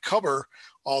will not cover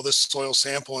all this soil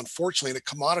sample. Unfortunately, the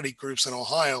commodity groups in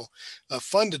Ohio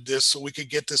funded this so we could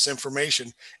get this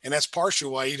information. And that's partially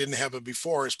why you didn't have it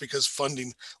before, is because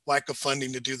lack of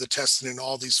funding to do the testing and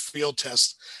all these field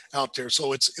tests out there.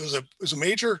 So it was a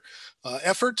major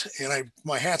effort, and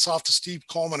my hat's off to Steve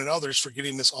Coleman and others for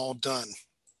getting this all done.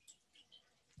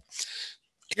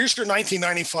 Here's your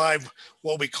 1995,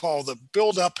 what we call the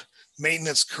build-up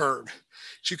maintenance curve.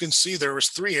 As you can see, there was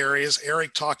 3 areas.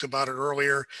 Eric talked about it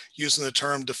earlier, using the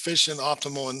term deficient,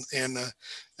 optimal,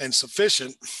 and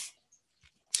sufficient.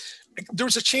 There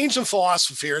was a change in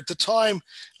philosophy here. At the time,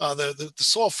 the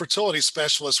soil fertility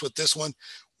specialists with this one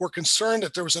were concerned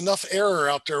that there was enough error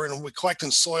out there and we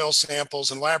collecting soil samples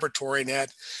and laboratory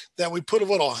net that we put a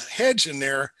little hedge in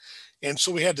there. And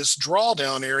so we had this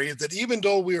drawdown area that even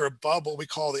though we were above what we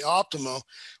call the optimal,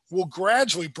 we'll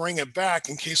gradually bring it back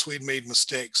in case we'd made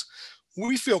mistakes.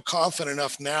 We feel confident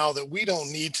enough now that we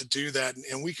don't need to do that,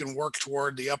 and we can work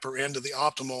toward the upper end of the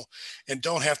optimal and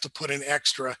don't have to put in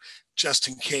extra just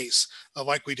in case,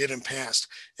 like we did in past.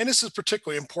 And this is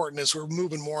particularly important as we're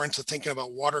moving more into thinking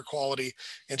about water quality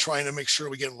and trying to make sure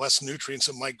we get less nutrients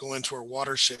that might go into our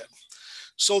watershed.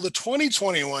 So the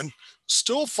 2021,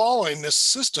 still following this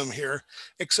system here,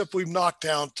 except we've knocked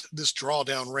out this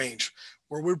drawdown range,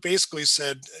 where we basically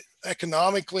said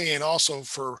economically and also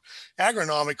for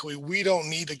agronomically, we don't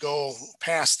need to go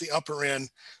past the upper end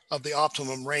of the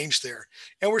optimum range there.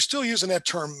 And we're still using that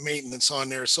term maintenance on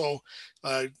there. So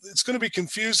it's going to be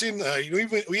confusing.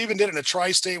 We even did it in a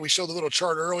Tri-State. We showed the little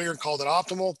chart earlier and called it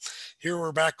optimal. Here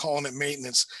we're back calling it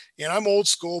maintenance. And I'm old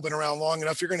school, been around long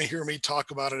enough. You're going to hear me talk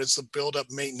about it as the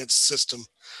build-up maintenance system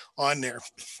on there.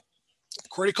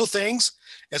 Critical things,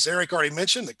 as Eric already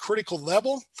mentioned, the critical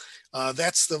level,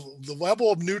 that's the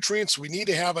level of nutrients we need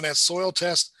to have in that soil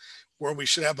test where we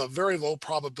should have a very low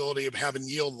probability of having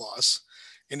yield loss.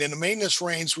 And in the maintenance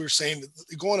range, we were saying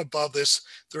going above this,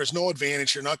 there is no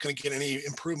advantage. You're not going to get any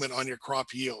improvement on your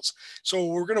crop yields. So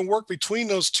we're going to work between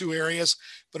those two areas.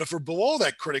 But if we're below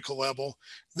that critical level,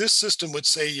 this system would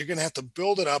say you're going to have to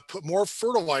build it up, put more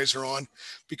fertilizer on,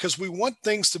 because we want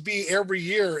things to be every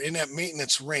year in that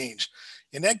maintenance range.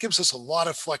 And that gives us a lot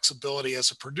of flexibility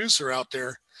as a producer out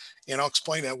there. And I'll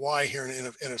explain that why here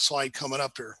in a slide coming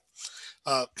up here.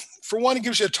 For one, it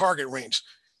gives you a target range.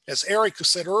 As Eric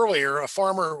said earlier, a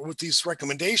farmer with these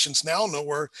recommendations now know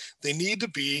where they need to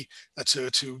be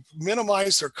to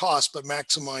minimize their costs but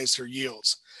maximize their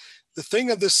yields. The thing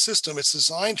of this system, it's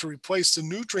designed to replace the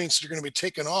nutrients that are going to be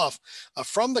taken off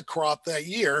from the crop that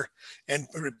year and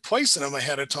replacing them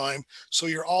ahead of time, so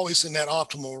you're always in that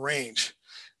optimal range.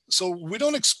 So we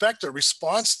don't expect a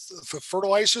response for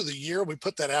fertilizer the year we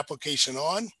put that application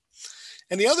on.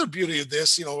 And the other beauty of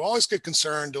this, you know, we always get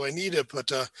concerned, do I need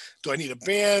a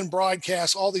band,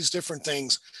 broadcast, all these different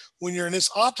things. When you're in this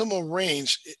optimal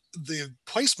range, the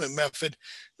placement method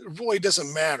really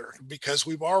doesn't matter because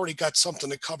we've already got something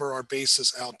to cover our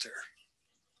bases out there.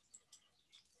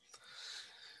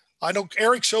 I know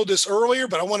Eric showed this earlier,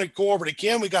 but I want to go over it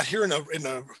again. We got here in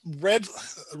the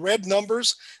red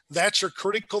numbers, that's your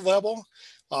critical level.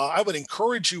 I would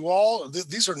encourage you all,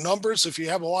 these are numbers, if you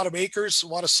have a lot of acres, a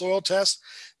lot of soil tests,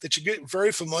 that you get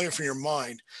very familiar from your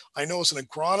mind. I know as an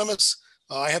agronomist,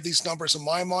 I have these numbers in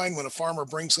my mind. When a farmer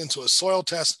brings into a soil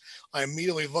test, I'm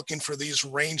immediately looking for these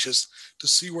ranges to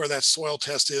see where that soil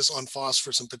test is on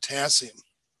phosphorus and potassium.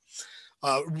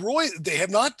 They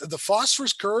have not, the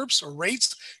phosphorus curves or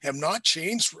rates have not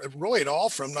changed really at all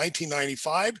from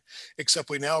 1995,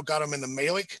 except we now got them in the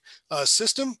Malick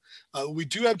system. We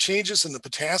do have changes in the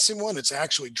potassium one. It's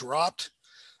actually dropped.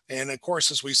 And of course,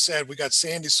 as we said, we got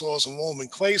sandy soils and loam and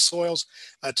clay soils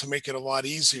to make it a lot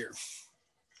easier.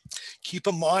 Keep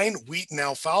in mind, wheat and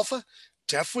alfalfa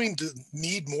definitely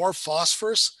need more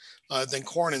phosphorus than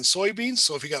corn and soybeans.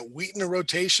 So if you got wheat in a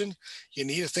rotation, you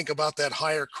need to think about that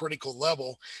higher critical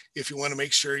level if you want to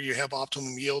make sure you have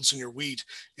optimum yields in your wheat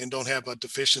and don't have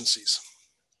deficiencies.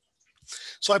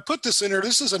 So I put this in here.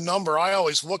 This is a number I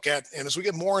always look at. And as we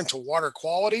get more into water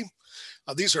quality,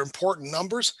 these are important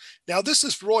numbers. Now, this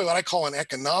is really what I call an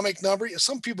economic number.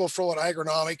 Some people throw it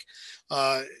agronomic,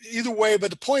 either way,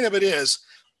 but the point of it is,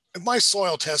 my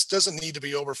soil test doesn't need to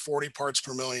be over 40 parts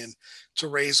per million to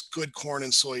raise good corn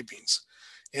and soybeans.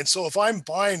 And so if I'm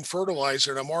buying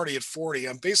fertilizer and I'm already at 40,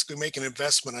 I'm basically making an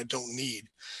investment I don't need.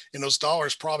 And those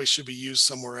dollars probably should be used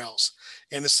somewhere else.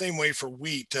 And the same way for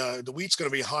wheat, the wheat's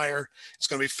going to be higher. It's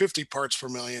going to be 50 parts per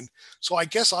million. So I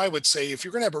guess I would say if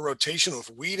you're going to have a rotation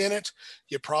with wheat in it,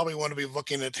 you probably want to be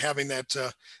looking at having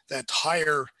that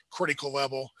higher critical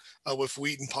level with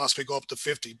wheat and possibly go up to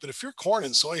 50. But if you're corn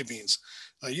and soybeans,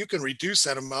 you can reduce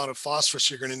that amount of phosphorus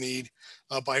you're going to need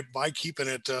by keeping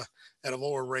it at a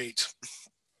lower rate.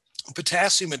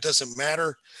 Potassium, it doesn't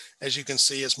matter, as you can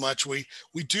see, as much. We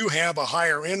do have a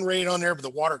higher N rate on there, but the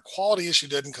water quality issue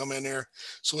didn't come in there,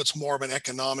 so it's more of an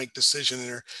economic decision in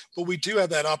there. But we do have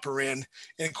that upper end.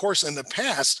 And of course, in the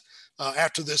past,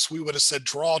 after this, we would have said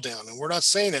drawdown, and we're not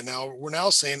saying it now. We're now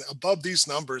saying above these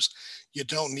numbers, you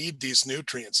don't need these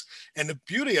nutrients. And the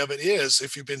beauty of it is,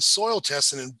 if you've been soil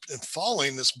testing and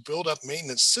following this build-up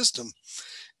maintenance system,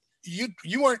 you're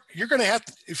going to have,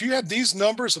 if you have these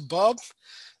numbers above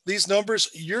these numbers,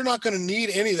 you're not going to need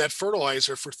any of that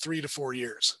fertilizer for 3 to 4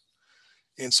 years.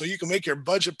 And so you can make your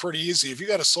budget pretty easy. If you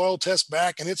got a soil test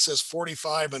back and it says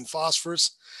 45 in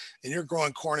phosphorus and you're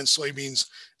growing corn and soybeans,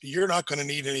 you're not going to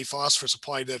need any phosphorus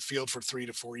applied to that field for 3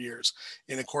 to 4 years.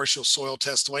 And of course, you'll soil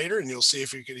test later and you'll see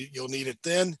if you'll need it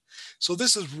then. So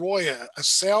this is really a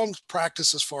sound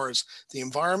practice as far as the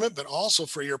environment, but also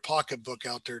for your pocketbook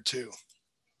out there too.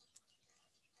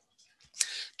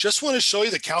 Just want to show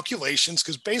you the calculations,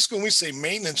 because basically when we say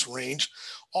maintenance range,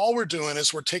 all we're doing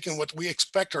is we're taking what we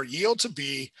expect our yield to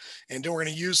be, and then we're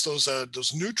going to use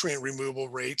those nutrient removal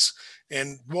rates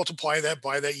and multiply that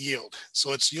by that yield.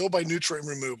 So it's yield by nutrient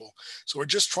removal. So we're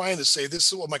just trying to say,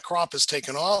 this is what my crop has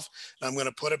taken off, and I'm going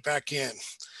to put it back in.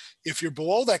 If you're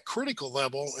below that critical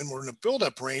level and we're in a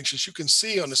buildup range, as you can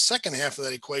see on the second half of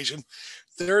that equation,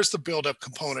 there's the buildup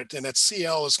component, and that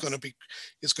CL is going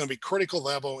to be critical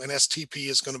level, and STP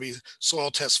is going to be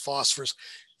soil test phosphorus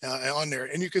on there.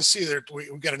 And you can see that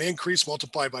we've got an increase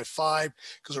multiplied by 5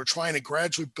 because we're trying to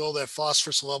gradually build that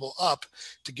phosphorus level up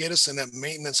to get us in that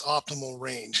maintenance optimal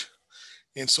range.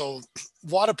 And so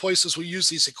a lot of places we use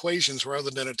these equations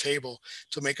rather than a table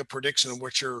to make a prediction of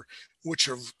what your what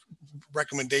your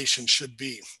recommendation should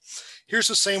be. Here's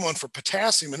the same one for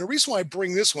potassium. And the reason why I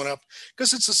bring this one up,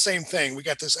 because it's the same thing. We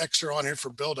got this extra on here for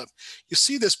buildup. You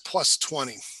see this plus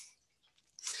 20.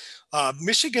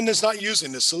 Michigan is not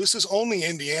using this. So this is only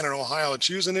Indiana and Ohio that's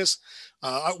using this.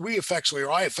 I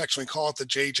affectionately call it the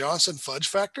J. Johnson fudge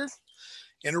factor.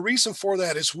 And the reason for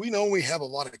that is we know we have a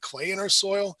lot of clay in our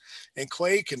soil, and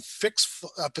clay can fix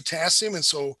potassium. And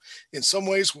so in some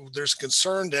ways, there's a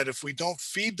concern that if we don't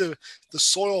feed the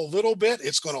soil a little bit,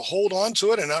 it's going to hold on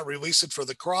to it and not release it for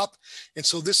the crop. And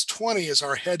so this 20 is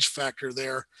our hedge factor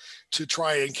there to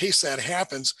try, in case that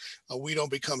happens, we don't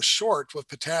become short with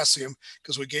potassium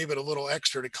because we gave it a little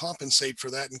extra to compensate for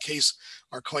that in case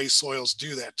our clay soils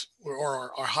do that,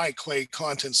 or our high clay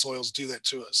content soils do that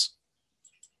to us.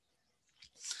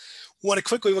 Want to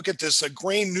quickly look at this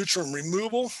grain nutrient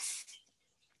removal.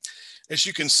 As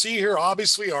you can see here,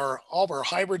 obviously all of our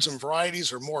hybrids and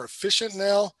varieties are more efficient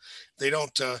now. They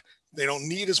don't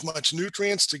need as much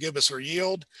nutrients to give us our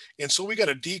yield. And so we got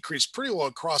a decrease pretty well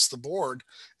across the board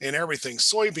in everything.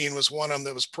 Soybean was one of them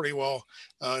that was pretty well,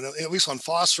 at least on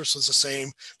phosphorus was the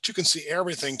same. But you can see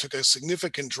everything took a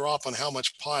significant drop on how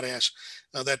much potash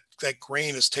that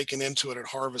grain is taken into it at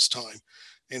harvest time.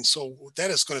 And so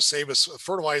that is going to save us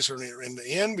fertilizer in the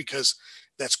end, because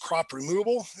that's crop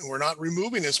removal, and we're not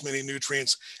removing as many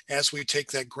nutrients as we take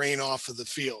that grain off of the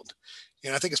field.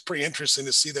 And I think it's pretty interesting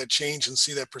to see that change and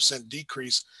see that percent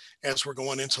decrease as we're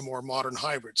going into more modern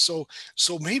hybrids.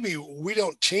 So maybe we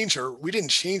didn't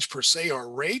change per se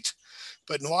our rate,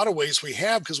 but in a lot of ways we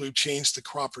have, because we've changed the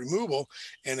crop removal,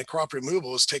 and the crop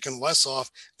removal has taken less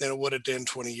off than it would have done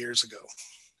 20 years ago.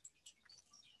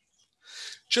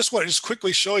 Just want to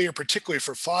quickly show you, particularly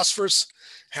for phosphorus,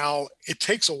 how it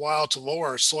takes a while to lower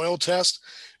our soil test,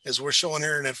 as we're showing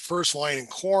here in that first line in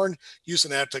corn,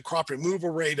 using that the crop removal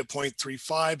rate of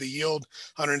 0.35, the yield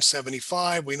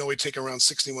 175. We know we take around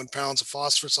 61 pounds of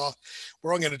phosphorus off.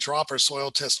 We're only going to drop our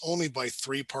soil test only by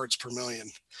 3 parts per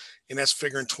million. And that's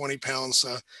figuring 20 pounds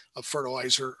of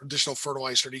fertilizer, additional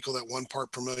fertilizer to equal that 1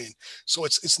 part per million. So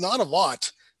it's not a lot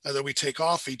that we take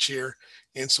off each year.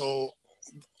 And so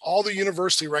all the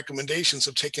university recommendations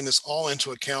have taken this all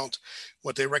into account,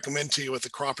 what they recommend to you with the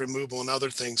crop removal and other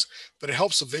things. But it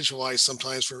helps to visualize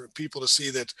sometimes for people to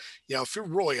see that, yeah, if you're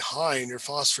really high in your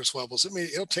phosphorus levels,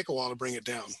 it'll take a while to bring it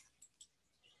down.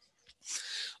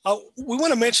 We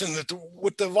want to mention that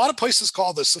what a lot of places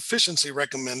call the sufficiency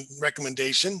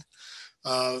recommendation.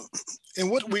 And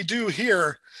what we do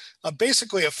here,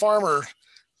 basically a farmer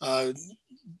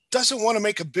doesn't want to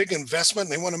make a big investment.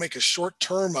 They want to make a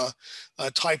short-term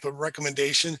type of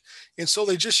recommendation. And so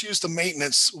they just use the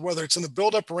maintenance, whether it's in the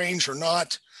buildup range or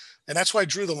not. And that's why I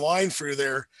drew the line through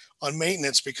there on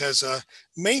maintenance, because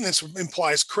maintenance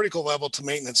implies critical level to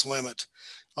maintenance limit.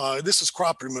 This is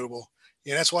crop removal.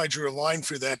 And that's why I drew a line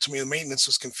through that. To me, the maintenance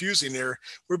was confusing there.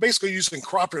 We're basically using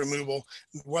crop removal,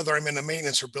 whether I'm in the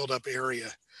maintenance or buildup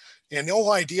area. And the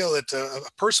whole idea that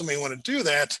a person may want to do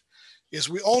that is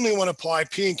we only want to apply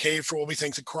P and K for what we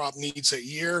think the crop needs that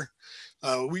year.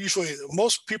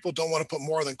 Most people don't want to put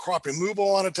more than crop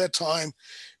removal on at that time.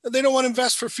 They don't want to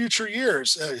invest for future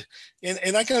years.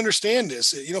 And I can understand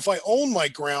this. You know, if I own my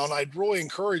ground, I'd really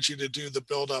encourage you to do the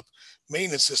build-up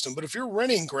maintenance system. But if you're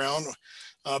renting ground,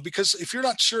 because if you're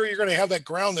not sure you're going to have that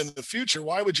ground in the future,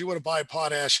 why would you want to buy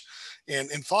potash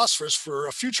and phosphorus for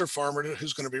a future farmer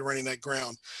who's going to be renting that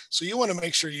ground? So you want to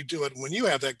make sure you do it when you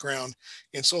have that ground.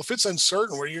 And so if it's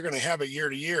uncertain where you're going to have it year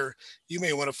to year, you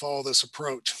may want to follow this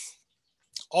approach.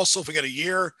 Also, if we get a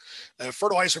year,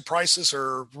 fertilizer prices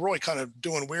are really kind of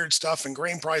doing weird stuff and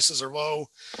grain prices are low.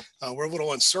 We're a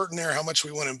little uncertain there how much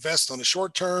we want to invest on the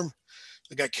short term.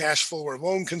 We got cash flow or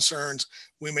loan concerns.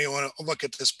 We may want to look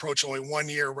at this approach only 1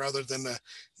 year rather than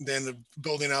the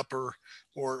building up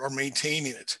or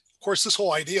maintaining it. Of course, this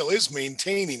whole ideal is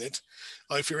maintaining it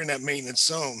if you're in that maintenance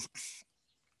zone.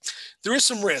 There is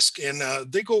some risk,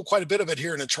 and they go quite a bit of it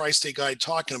here in the Tri-State Guide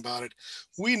talking about it.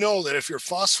 We know that if your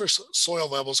phosphorus soil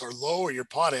levels are low, or your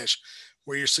potash,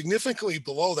 where you're significantly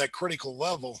below that critical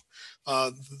level,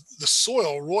 the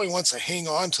soil really wants to hang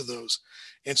on to those.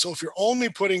 And so if you're only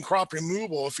putting crop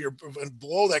removal, if you're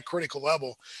below that critical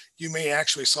level, you may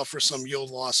actually suffer some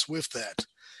yield loss with that.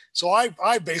 So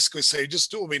I basically say just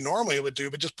do what we normally would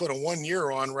do, but just put a 1 year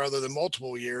on rather than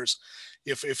multiple years.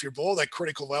 If you're below that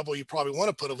critical level, you probably want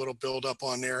to put a little buildup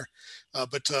on there.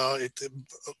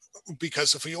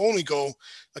 Because if you only go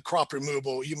a crop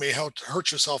removal, you may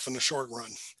hurt yourself in the short run.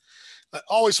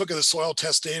 always look at the soil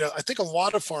test data. I think a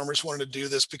lot of farmers wanted to do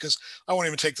this because I won't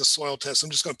even take the soil test. I'm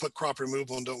just going to put crop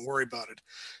removal and don't worry about it.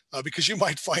 Because you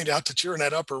might find out that you're in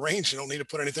that upper range, you don't need to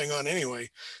put anything on anyway.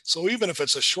 So even if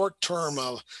it's a short-term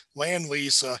land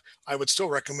lease, I would still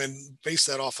recommend base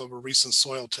that off of a recent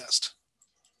soil test.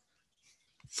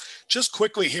 Just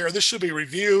quickly here, this should be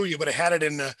review. You would have had it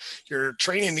in your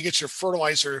training to get your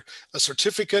fertilizer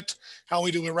certificate. How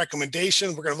we do a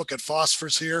recommendation. We're going to look at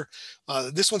phosphorus here.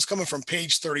 This one's coming from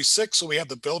page 36, so we have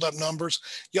the buildup numbers.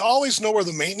 You always know where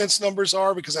the maintenance numbers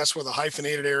are because that's where the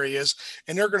hyphenated area is,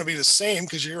 and they're going to be the same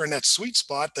because you're in that sweet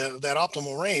spot, that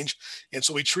optimal range, and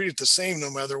so we treat it the same no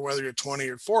matter whether you're 20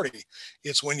 or 40.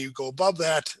 It's when you go above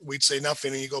that, we'd say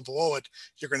nothing, and you go below it,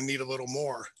 you're going to need a little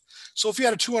more. So if you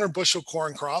had a 200 bushel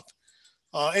corn crop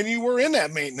and you were in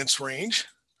that maintenance range,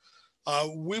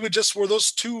 we would just, where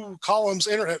those two columns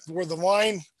where the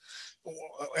line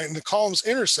and the columns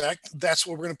intersect, that's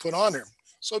what we're going to put on there.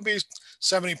 So it'd be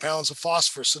 70 pounds of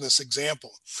phosphorus in this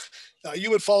example.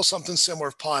 You would follow something similar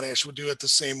if potash would do it the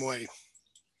same way.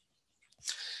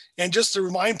 And just to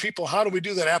remind people, how do we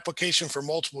do that application for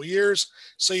multiple years?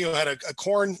 So you had a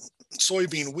corn,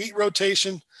 soybean, wheat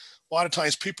rotation. A lot of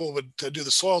times people would do the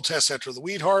soil test after the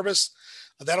wheat harvest.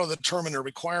 That'll determine the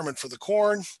requirement for the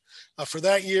corn for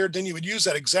that year. Then you would use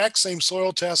that exact same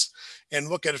soil test and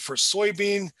look at it for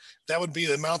soybean. That would be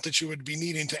the amount that you would be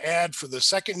needing to add for the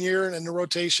second year in the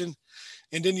rotation.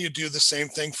 And then you do the same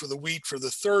thing for the wheat. For the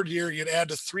third year, you'd add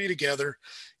the three together.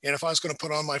 And if I was going to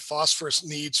put on my phosphorus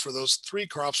needs for those three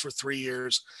crops for 3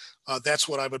 years, that's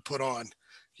what I would put on.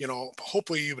 You know,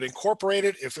 hopefully you would incorporate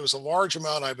it. If it was a large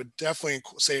amount, I would definitely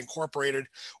say incorporate it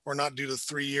or not do the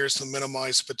 3 years to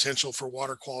minimize the potential for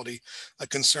water quality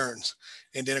concerns.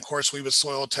 And then, of course, we would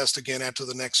soil test again after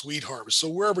the next wheat harvest. So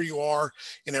wherever you are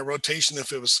in that rotation,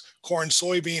 if it was corn,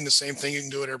 soybean, the same thing, you can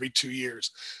do it every 2 years.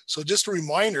 So just a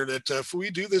reminder that if we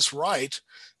do this right,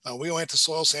 we only have to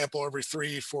soil sample every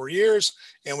 3-4 years,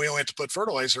 and we only have to put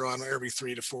fertilizer on every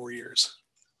 3 to 4 years.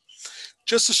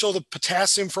 Just to show the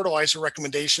potassium fertilizer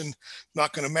recommendation, I'm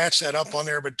not going to match that up on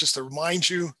there, but just to remind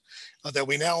you that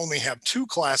we now only have 2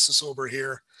 classes over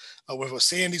here with a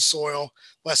sandy soil,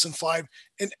 less than 5.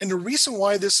 And the reason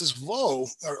why this is low,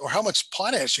 or how much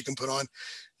potash you can put on,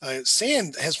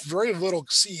 sand has very little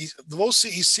CEC. Low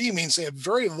CEC means they have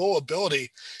very low ability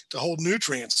to hold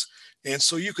nutrients. And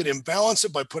so you could imbalance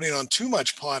it by putting on too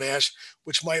much potash,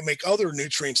 which might make other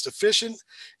nutrients deficient.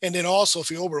 And then also,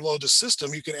 if you overload the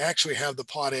system, you can actually have the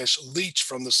potash leach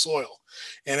from the soil.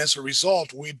 And as a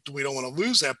result, we don't want to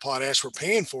lose that potash. We're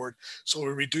paying for it. So we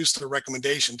reduce the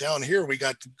recommendation. Down here, we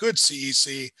got the good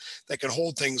CEC that can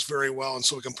hold things very well. And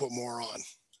so we can put more on.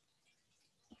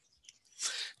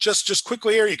 Just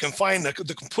quickly here, you can find the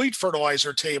complete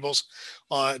fertilizer tables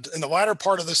in the latter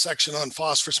part of this section on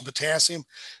phosphorus and potassium.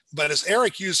 But as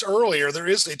Eric used earlier, there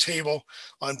is a table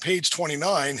on page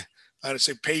 29, I'd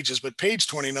say pages, but page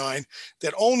 29,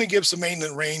 that only gives the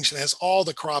maintenance range and has all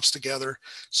the crops together.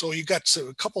 So you got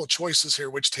a couple of choices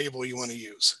here, which table you want to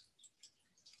use.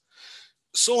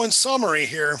 So in summary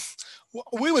here,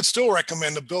 we would still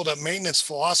recommend a build-up maintenance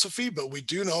philosophy, but we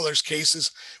do know there's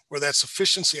cases where that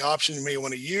sufficiency option you may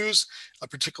want to use,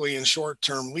 particularly in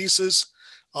short-term leases.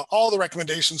 All the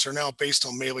recommendations are now based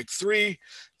on Mehlich 3.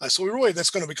 So that's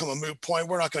going to become a moot point.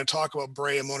 We're not going to talk about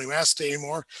Bray ammonium acetate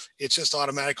anymore. It's just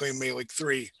automatically Mehlich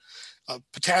 3.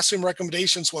 Potassium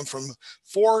recommendations went from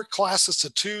 4 classes to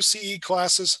 2 CE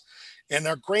classes. And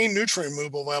our grain nutrient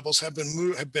removal levels have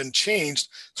been changed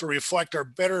to reflect our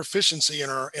better efficiency in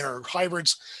our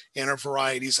hybrids and our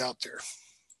varieties out there.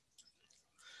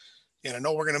 And I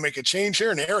know we're going to make a change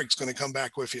here, and Eric's going to come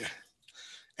back with you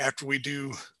after we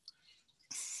do.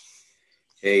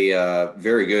 Hey,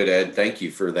 very good, Ed. Thank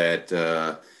you for that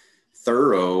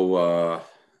thorough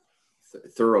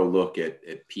look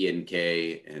at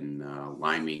P&K and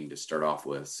liming to start off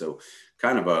with. So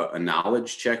kind of a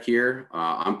knowledge check here.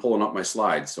 I'm pulling up my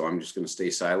slides, so I'm just going to stay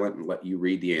silent and let you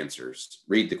read the answers.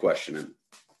 Read the question and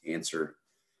answer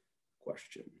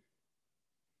question.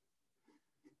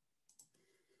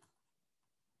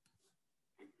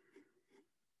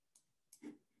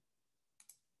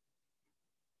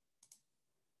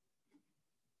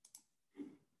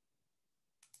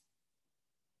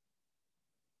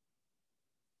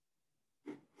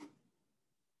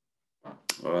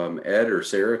 Ed or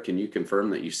Sarah, can you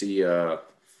confirm that you see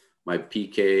my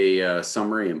PK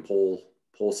summary in poll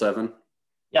 7?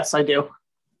 Yes, I do.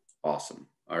 Awesome.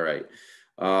 All right.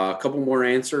 A couple more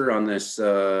answer on this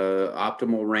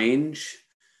optimal range.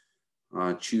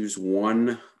 Choose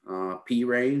one P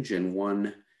range and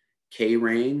one K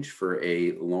range for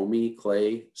a loamy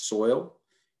clay soil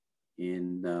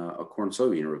in a corn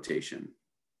soybean rotation.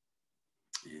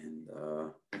 And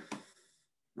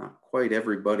not quite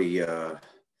everybody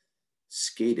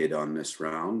skated on this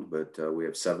round, but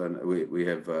we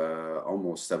have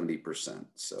almost 70%.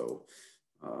 So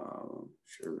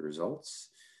share the results.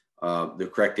 The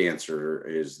correct answer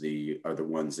are the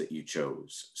ones that you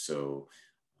chose. So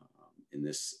in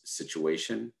this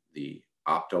situation, the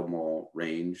optimal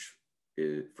range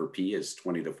for P is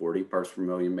 20 to 40 parts per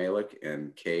million Malic,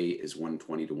 and K is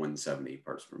 120 to 170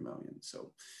 parts per million.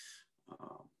 So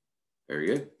very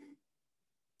good.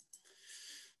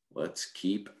 Let's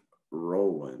keep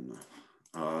rolling.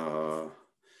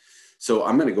 So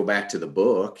I'm going to go back to the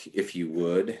book, if you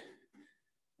would.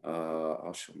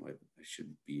 I'll show I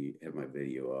should have my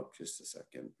video up just a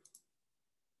second.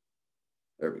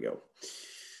 There we go.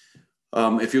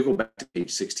 If you go back to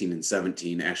page 16 and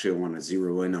 17, actually I want to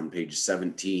zero in on page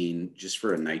 17 just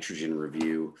for a nitrogen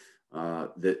review.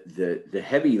 The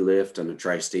heavy lift on the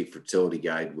Tri-State Fertility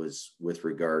Guide was with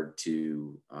regard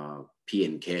to P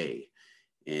and K.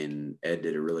 And Ed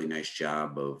did a really nice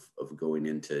job of going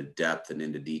into depth and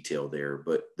into detail there.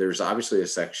 But there's obviously a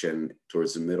section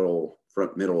towards the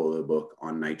front middle of the book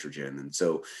on nitrogen. And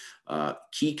so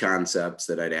key concepts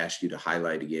that I'd ask you to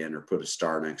highlight again or put a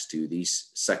star next to the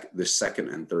second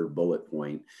and third bullet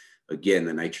point. Again,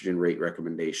 the nitrogen rate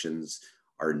recommendations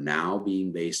are now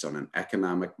being based on an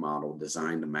economic model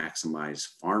designed to maximize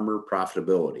farmer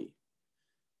profitability,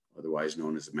 otherwise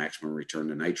known as the maximum return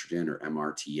to nitrogen or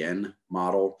MRTN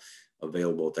model,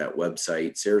 available at that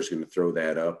website. Sarah's going to throw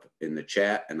that up in the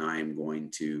chat and I am going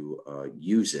to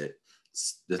use it.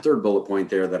 The third bullet point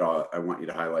there that I want you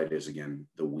to highlight is, again,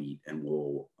 the wheat, and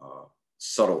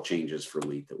subtle changes for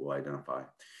wheat that we'll identify.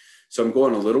 So I'm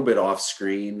going a little bit off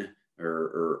screen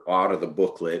or out of the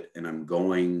booklet, and I'm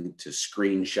going to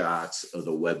screenshots of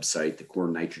the website, the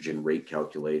corn nitrogen rate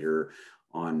calculator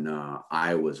on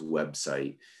Iowa's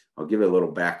website. I'll give it a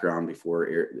little background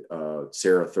before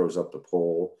Sarah throws up the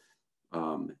poll.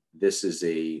 This is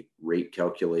a rate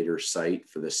calculator site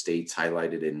for the states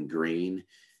highlighted in green.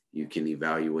 You can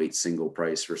evaluate single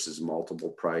price versus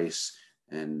multiple price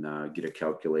and get a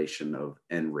calculation of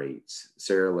N rates.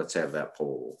 Sarah, let's have that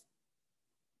poll.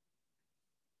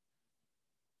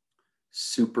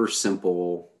 Super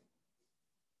simple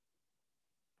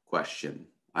question.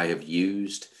 I have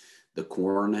used the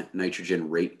corn nitrogen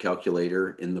rate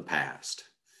calculator in the past.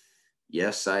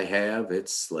 Yes, I have.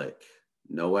 It's slick.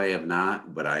 No, I have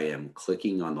not, but I am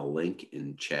clicking on the link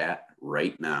in chat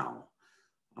right now.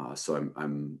 So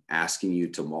I'm asking you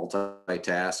to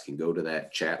multitask and go to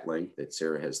that chat link that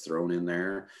Sarah has thrown in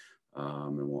there,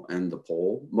 and we'll end the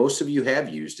poll. Most of you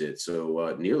have used it.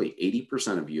 So nearly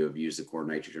 80% of you have used the corn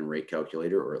nitrogen rate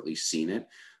calculator, or at least seen it.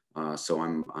 So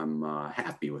I'm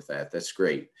happy with that. That's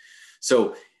great.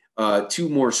 So two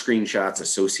more screenshots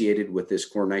associated with this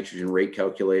corn nitrogen rate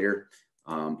calculator.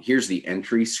 Here's the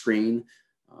entry screen.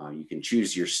 You can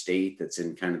choose your state that's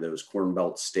in kind of those corn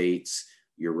belt states,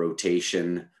 your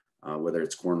rotation, whether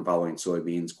it's corn following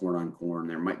soybeans, corn on corn.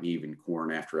 There might be even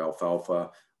corn after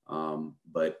alfalfa,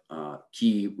 but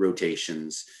key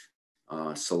rotations.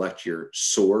 Select your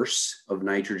source of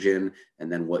nitrogen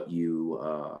and then what you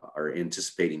are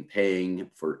anticipating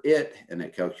paying for it, and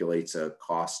it calculates a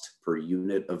cost per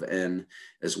unit of N,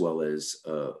 as well as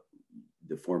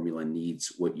the formula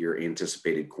needs what your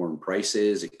anticipated corn price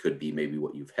is. It could be maybe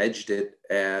what you've hedged it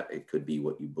at. It could be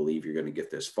what you believe you're going to get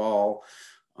this fall.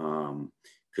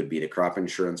 Could be the crop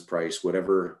insurance price,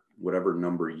 whatever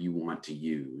number you want to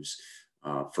use.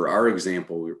 For our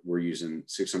example, we're using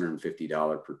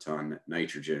 $650 per ton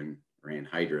nitrogen or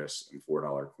anhydrous and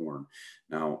 $4 corn.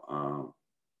 Now,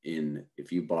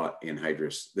 if you bought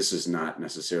anhydrous, this is not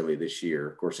necessarily this year.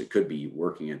 Of course, it could be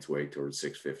working its way towards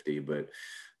 $650, but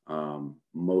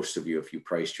most of you, if you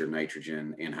priced your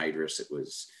nitrogen anhydrous, it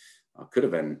was could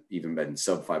have even been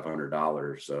sub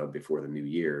 $500 before the new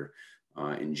year.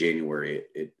 In January,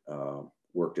 it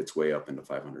worked its way up into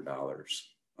 $500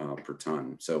 per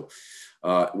ton. So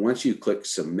once you click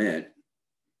submit,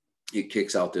 it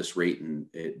kicks out this rate and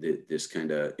this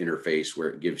kind of interface where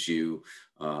it gives you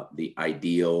the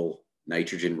ideal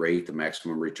nitrogen rate, the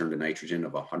maximum return to nitrogen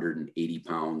of 180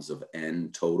 pounds of N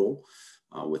total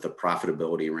with a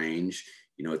profitability range.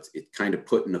 You know, it's kind of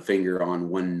putting a finger on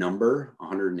one number,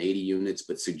 180 units,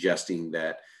 but suggesting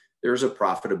that there's a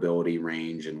profitability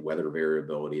range and weather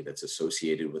variability that's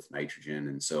associated with nitrogen.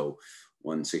 And so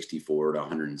 164 to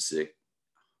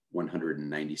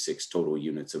 196 total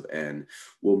units of N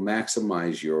will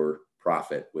maximize your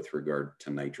profit with regard to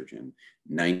nitrogen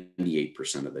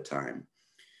 98% of the time.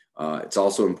 It's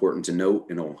also important to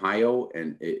note in Ohio,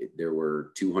 and there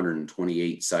were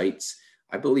 228 sites.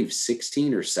 I believe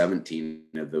 16 or 17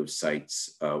 of those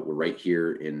sites were right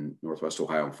here in Northwest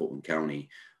Ohio and Fulton County.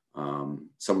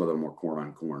 Some of them were corn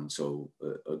on corn. So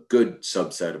a good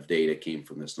subset of data came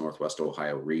from this Northwest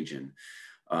Ohio region.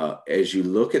 As you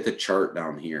look at the chart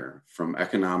down here from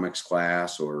economics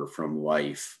class or from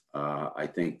life, I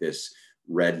think this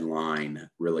red line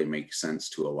really makes sense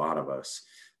to a lot of us.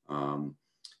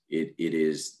 It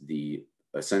is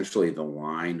essentially the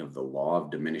line of the law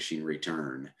of diminishing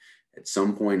return. At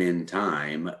some point in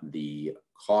time, the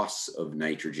costs of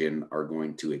nitrogen are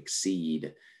going to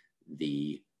exceed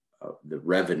the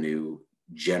revenue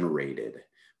generated.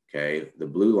 Okay, the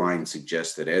blue line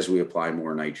suggests that as we apply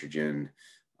more nitrogen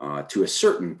to a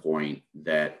certain point,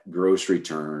 that gross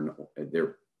return,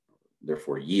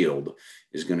 therefore yield,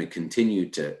 is going to continue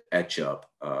to etch up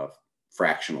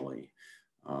fractionally.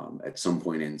 At some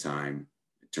point in time,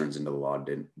 it turns into the law of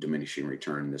diminishing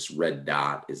return. This red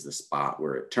dot is the spot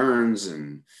where it turns,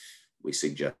 and we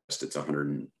suggest it's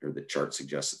 100, or the chart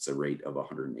suggests it's a rate of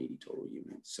 180 total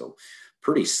units. So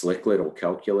pretty slick little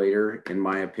calculator, in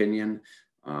my opinion.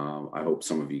 I hope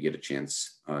some of you get a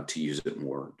chance to use it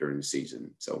more during the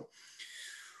season. So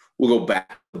we'll go back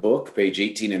to the book, page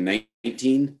 18 and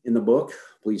 19 in the book.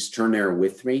 Please turn there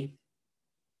with me.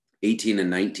 18 and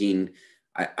 19,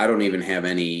 I don't even have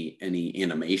any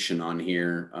animation on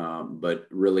here, but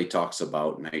really talks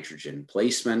about nitrogen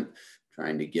placement,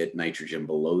 trying to get nitrogen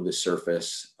below the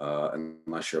surface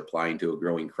unless you're applying to a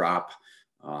growing crop.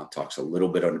 Talks a little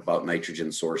bit about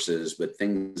nitrogen sources, but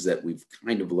things that we've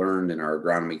kind of learned in our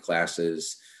agronomy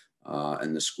classes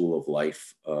and the School of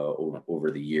Life over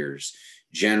the years.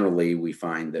 Generally, we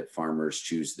find that farmers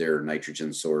choose their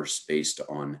nitrogen source based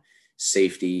on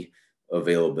safety,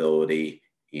 availability,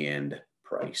 and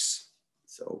price.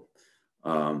 So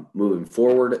moving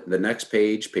forward, the next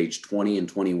page, page 20 and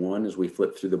 21, as we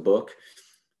flip through the book,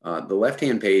 the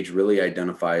left-hand page really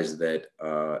identifies that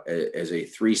as a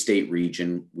three-state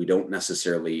region, we don't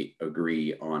necessarily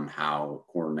agree on how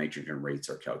corn nitrogen rates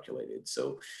are calculated.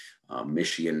 So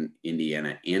Michigan,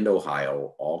 Indiana, and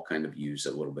Ohio all kind of use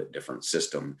a little bit different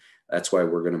system. That's why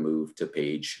we're going to move to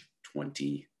page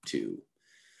 22.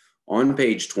 On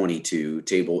page 22,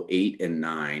 table 8 and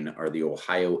 9 are the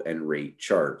Ohio N rate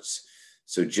charts.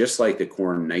 So just like the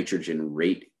corn nitrogen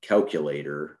rate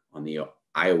calculator on the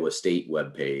Iowa State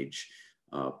webpage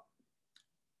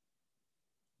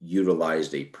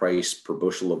utilized a price per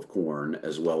bushel of corn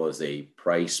as well as a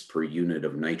price per unit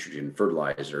of nitrogen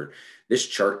fertilizer, this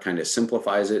chart kind of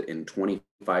simplifies it in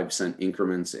 25-cent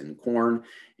increments in corn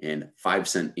and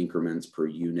 5-cent increments per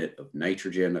unit of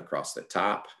nitrogen across the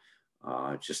top.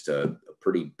 Just a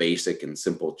pretty basic and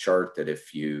simple chart that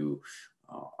if you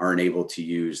aren't able to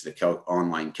use the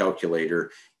online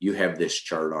calculator, you have this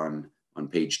chart on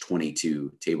page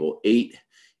 22. Table 8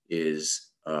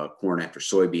 is corn after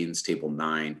soybeans. Table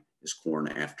 9 is corn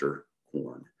after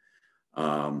corn.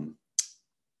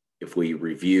 If we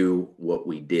review what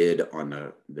we did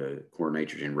on the corn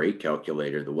nitrogen rate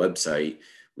calculator, the website,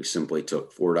 we simply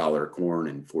took $4 corn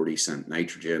and 40-cent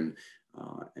nitrogen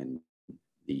and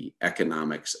the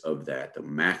economics of that, the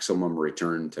maximum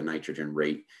return to nitrogen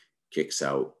rate kicks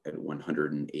out at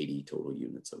 180 total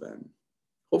units of N.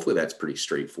 Hopefully that's pretty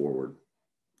straightforward.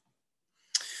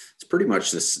 It's pretty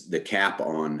much the cap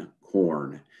on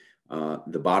corn.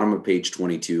 The bottom of page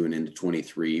 22 and into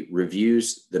 23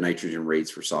 reviews the nitrogen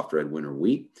rates for soft red winter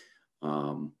wheat.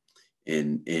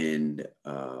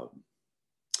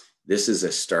 This is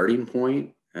a starting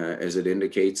point as it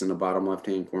indicates in the bottom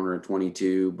left-hand corner of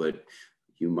 22, but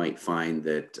you might find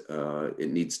that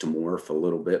it needs to morph a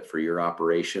little bit for your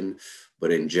operation.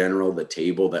 But in general, the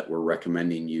table that we're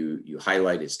recommending you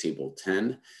highlight is table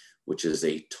 10, which is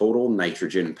a total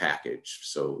nitrogen package.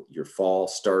 So your fall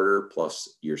starter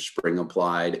plus your spring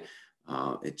applied,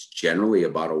 it's generally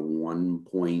about a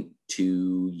 1.2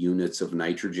 units of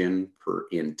nitrogen per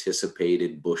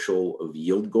anticipated bushel of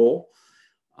yield goal.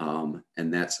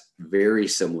 And that's very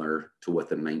similar to what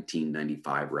the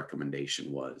 1995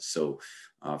 recommendation was. So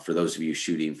for those of you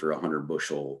shooting for 100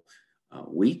 bushel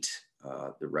wheat,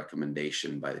 the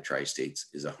recommendation by the Tri-States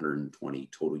is 120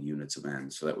 total units of N.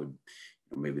 So that would,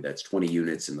 maybe that's 20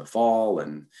 units in the fall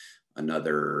and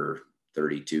another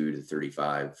 32 to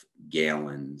 35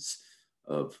 gallons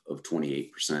of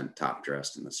 28% top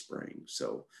dressed in the spring.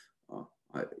 So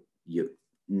you're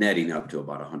netting up to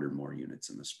about 100 more units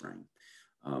in the spring.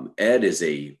 Ed is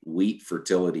a wheat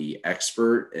fertility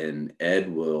expert, and Ed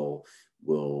will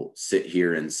sit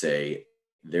here and say,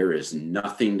 there is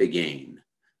nothing to gain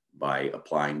by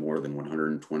applying more than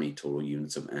 120 total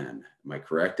units of N. Am I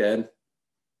correct, Ed?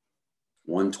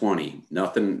 120,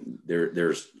 nothing there.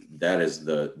 That is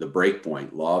the break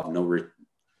point, law of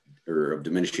of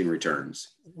diminishing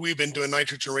returns. We've been doing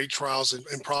nitrogen rate trials,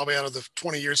 and probably out of the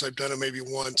 20 years I've done it, maybe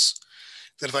once,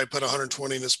 that if I put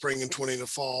 120 in the spring and 20 in the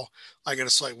fall, I get a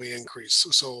slightly increase.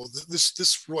 So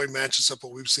this really matches up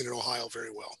what we've seen in Ohio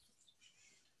very well.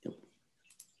 Yep.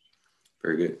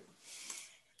 Very good.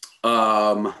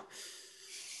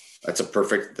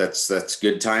 That's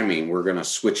good timing. We're going to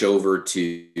switch over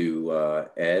to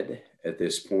Ed at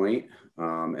this point.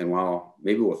 And while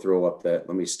maybe we'll throw up that,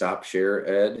 let me stop share,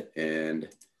 Ed, and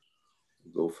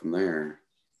go from there.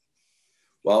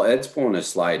 While Ed's pulling his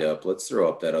slide up, let's throw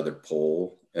up that other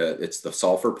poll. It's the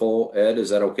sulfur poll, Ed, is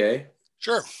that okay?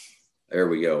 Sure. There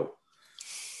we go.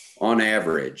 On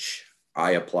average,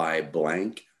 I apply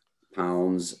blank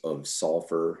pounds of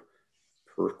sulfur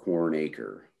per corn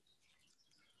acre.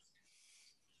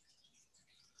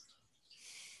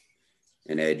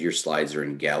 And Ed, your slides are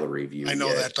in gallery view. I know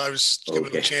yet. that. I was just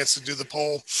giving a chance to do the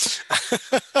poll.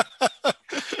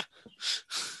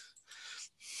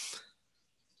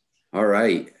 All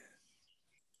right.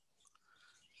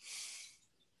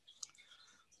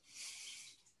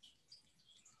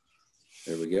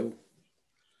 There we go.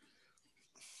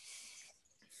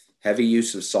 Heavy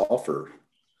use of sulfur,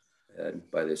 Ed,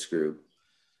 by this group.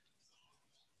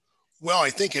 Well,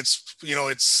 I think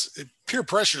peer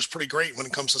pressure is pretty great when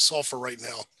it comes to sulfur right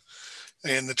now,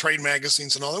 and the trade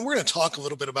magazines and all. And we're going to talk a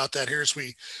little bit about that here as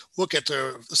we look at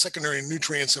the secondary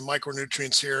nutrients and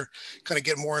micronutrients here, kind of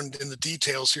get more in the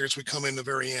details here as we come in the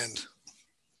very end.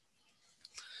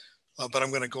 But I'm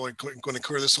going to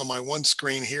clear this on my one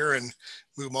screen here and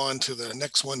move on to the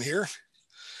next one here.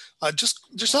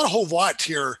 There's not a whole lot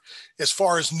here as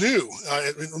far as new.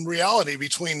 In reality,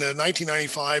 between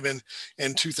 1995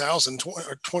 and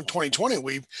 2020,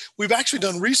 we've actually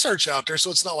done research out there, so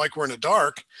it's not like we're in the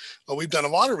dark. We've done a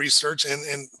lot of research,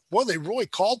 and well, they really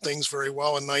called things very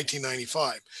well in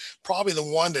 1995. Probably the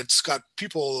one that's got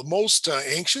people the most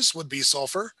anxious would be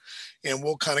sulfur, and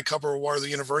we'll kind of cover where the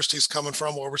university is coming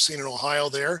from, what we're seeing in Ohio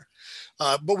there.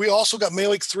 But we also got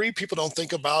malic 3. People don't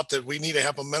think about that we need to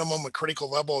have a minimum, a critical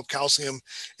level of calcium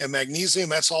and magnesium.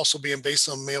 That's also being based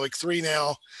on malic 3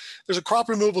 now. There's a crop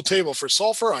removal table for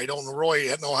sulfur. I don't really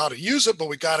know how to use it, but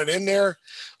we got it in there.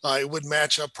 It would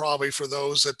match up probably for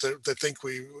those that think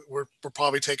we're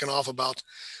probably taking off about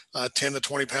 10 to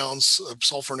 20 pounds of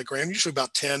sulfur in a grain. Usually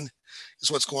about 10 is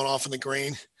what's going off in the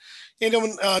grain. And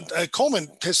then Coleman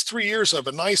has 3 years of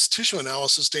a nice tissue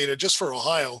analysis data just for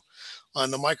Ohio on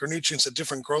the micronutrients at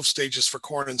different growth stages for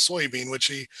corn and soybean, which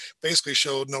he basically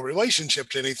showed no relationship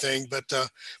to anything, but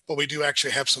we do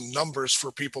actually have some numbers for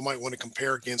people might want to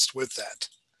compare against with that.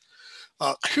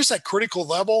 Here's that critical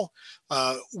level.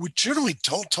 We generally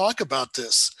don't talk about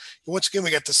this. Once again,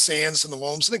 we got the sands and the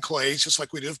loams and the clays, just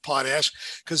like we did with potash,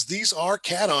 because these are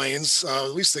cations,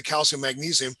 at least the calcium,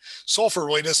 magnesium. Sulfur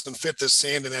really doesn't fit this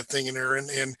sand in that thing in there,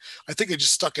 and I think they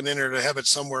just stuck it in there to have it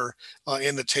somewhere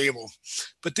in the table.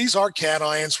 But these are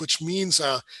cations, which means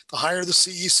the higher the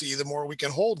CEC, the more we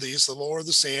can hold these, the lower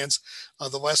the sands,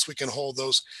 the less we can hold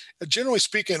those. Generally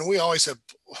speaking, we always have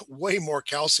way more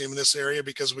calcium in this area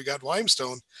because we got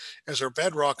limestone as our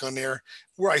bedrock on there.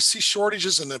 Where I see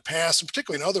shortages in the past, and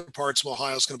particularly in other parts of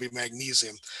Ohio, is going to be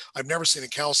magnesium. I've never seen a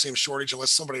calcium shortage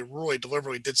unless somebody really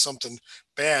deliberately did something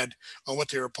bad on what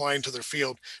they were applying to their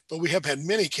field. But we have had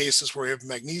many cases where we have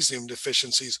magnesium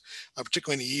deficiencies,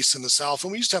 particularly in the east and the south.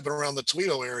 And we used to have it around the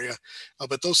Toledo area,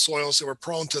 but those soils that were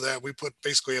prone to that, we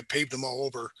paved them all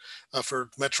over for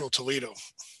Metro Toledo.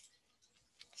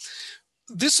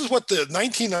 This is what the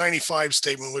 1995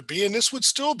 statement would be, and this would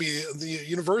still be the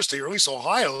university, or at least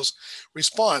Ohio's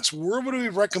response. Where would we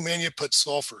recommend you put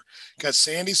sulfur? Got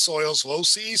sandy soils, low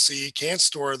CEC, can't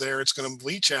store there, it's going to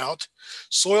bleach out.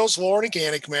 Soils low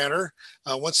organic matter.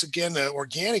 Once again, the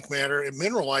organic matter, it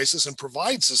mineralizes and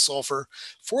provides the sulfur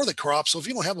for the crop. So if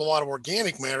you don't have a lot of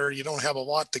organic matter, you don't have a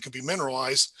lot that can be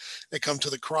mineralized that come to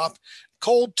the crop.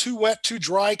 Cold, too wet, too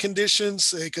dry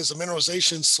conditions because the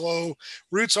mineralization is slow.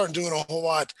 Roots aren't doing a whole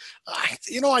lot. I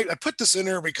put this in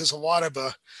there because a lot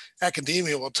of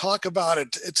academia will talk about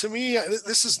it. To me,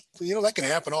 this is, that can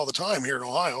happen all the time here in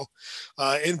Ohio.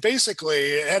 And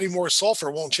basically, adding more sulfur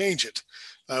won't change it.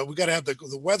 We got to have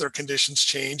the weather conditions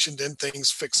change, and then things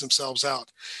fix themselves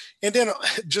out. And then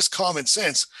just common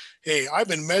sense. Hey, I've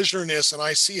been measuring this and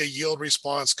I see a yield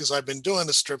response because I've been doing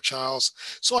the strip trials.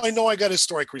 So I know I got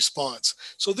historic response.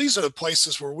 So these are the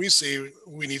places where we see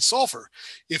we need sulfur.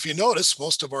 If you notice,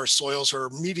 most of our soils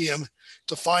are medium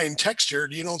to fine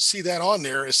textured. You don't see that on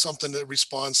there as something that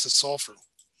responds to sulfur.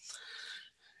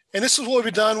 And this is what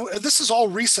we've done. This is all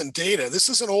recent data. This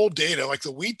isn't old data like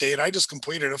the wheat data. I just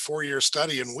completed a 4-year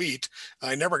study in wheat.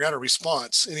 I never got a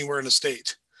response anywhere in the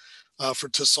state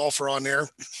to sulfur on there.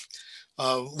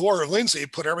 Laura Lindsay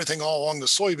put everything all along the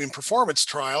soybean performance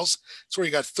trials. So you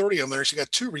got 30 of them there. She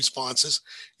got 2 responses.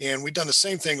 And we've done the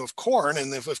same thing with corn.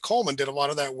 And if Coleman did a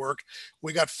lot of that work,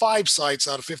 we got 5 sites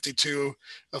out of 52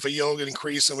 of a yield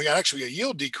increase. And we got actually a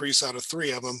yield decrease out of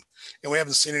 3 of them. And we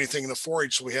haven't seen anything in the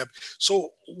forage we have. So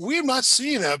we've not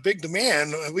seen a big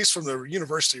demand, at least from the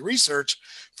university research,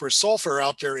 for sulfur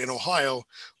out there in Ohio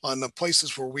on the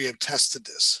places where we have tested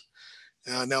this.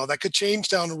 Now that could change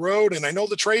down the road, and I know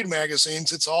the trade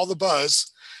magazines, it's all the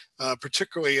buzz,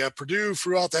 particularly Purdue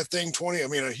threw out that thing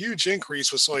a huge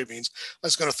increase with soybeans. I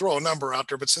was going to throw a number out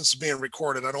there, but since it's being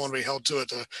recorded, I don't want to be held to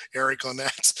it, Eric, on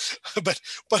that.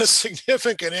 but a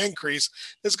significant increase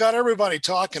has got everybody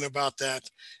talking about that.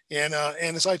 And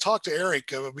as I talked to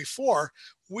Eric before,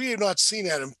 we have not seen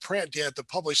that in print yet, the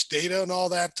published data and all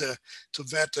that to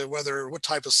vet what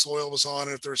type of soil was on,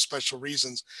 and if there are special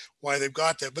reasons why they've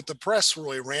got that. But the press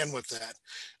really ran with that.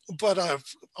 But I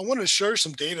wanted to share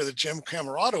some data that Jim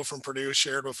Camerato from Purdue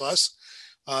shared with us.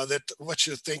 That what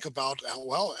you think about,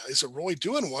 well, is it really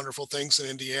doing wonderful things in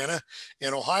Indiana?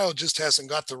 And Ohio just hasn't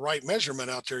got the right measurement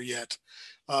out there yet.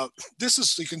 This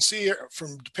is, you can see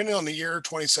from depending on the year,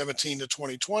 2017 to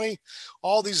 2020,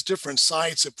 all these different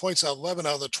sites. It points out 11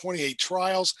 out of the 28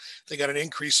 trials, they got an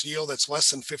increased yield that's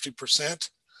less than 50%.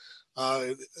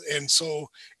 And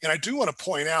I do want to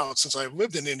point out, since I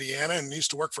lived in Indiana and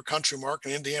used to work for Country Mark,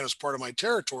 and Indiana is part of my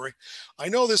territory, I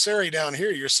know this area down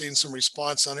here, you're seeing some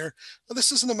response on here. Well,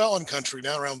 this isn't the melon country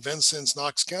down around Vincennes,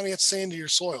 Knox County. It's sandier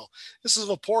soil. This is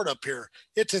a port up here.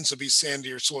 It tends to be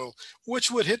sandier soil, which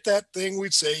would hit that thing.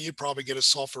 We'd say you'd probably get a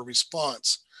sulfur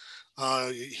response.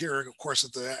 Here, of course,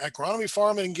 at the agronomy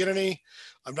farm, I didn't get any.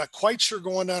 I'm not quite sure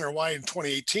going down or why in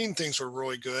 2018 things were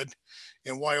really good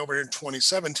and why over here in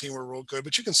 2017 were real good.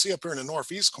 But you can see up here in the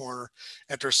northeast corner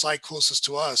at their site closest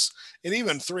to us, and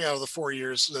even 3 out of the 4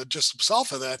 years just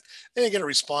south of that, they didn't get a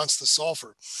response to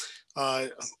sulfur.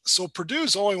 So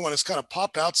Purdue's the only one that's kind of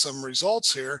popped out some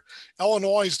results here.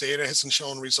 Illinois' data hasn't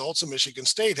shown results, and Michigan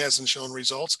State hasn't shown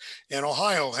results, and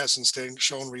Ohio hasn't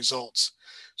shown results.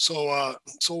 So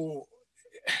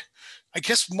I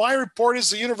guess my report is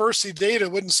the university data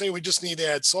wouldn't say we just need to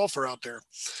add sulfur out there.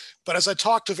 But as I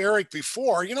talked to Eric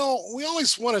before, we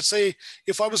always want to say,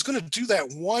 if I was going to do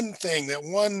that one thing, that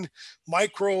one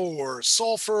micro or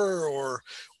sulfur or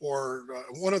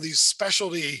one of these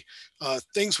specialty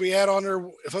things we add on there,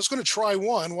 if I was going to try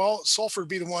one, well, sulfur would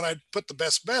be the one I'd put the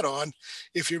best bet on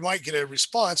if you might get a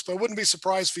response. But I wouldn't be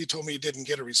surprised if you told me you didn't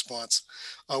get a response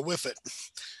with it.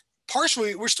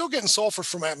 Partially, we're still getting sulfur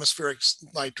from atmospheric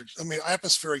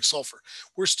sulfur.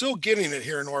 We're still getting it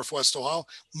here in Northwest Ohio,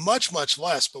 much, much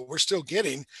less, but we're still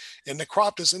getting, and the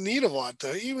crop doesn't need a lot.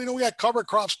 We got cover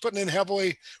crops putting in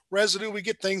heavily residue. We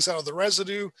get things out of the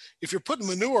residue. If you're putting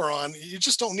manure on, you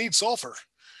just don't need sulfur.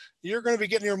 You're going to be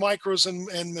getting your micros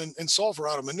and sulfur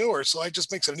out of manure. So it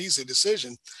just makes it an easy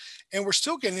decision. And we're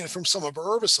still getting it from some of our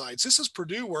herbicides. This is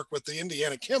Purdue work with the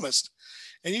Indiana chemist.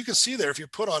 And you can see there, if you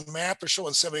put on MAP, they're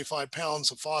showing 75 pounds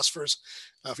of phosphorus,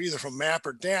 either from MAP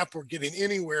or DAP, we're getting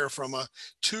anywhere from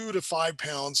 2 to 5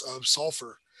 pounds of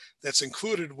sulfur that's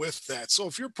included with that. So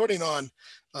if you're putting on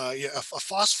a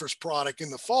phosphorus product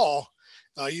in the fall,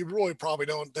 you really probably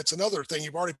don't. That's another thing.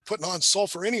 You've already putting on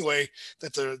sulfur anyway,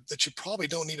 that you probably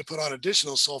don't need to put on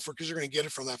additional sulfur because you're going to get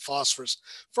it from that phosphorus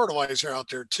fertilizer out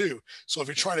there too. So if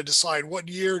you're trying to decide what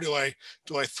year do I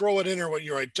throw it in or what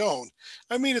year I don't,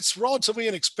 I mean, it's relatively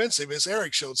inexpensive. As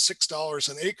Eric showed, $6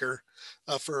 an acre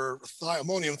for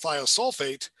ammonium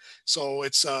thiosulfate. So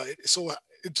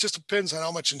it just depends on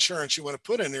how much insurance you want to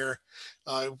put in there,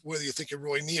 whether you think you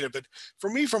really need it. But for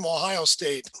me, from Ohio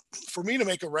State, for me to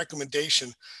make a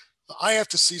recommendation, I have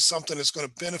to see something that's going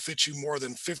to benefit you more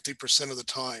than 50% of the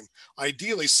time,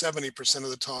 ideally 70% of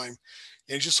the time.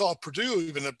 And you saw Purdue,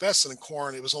 even at best in the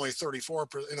corn, it was only 34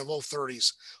 in the low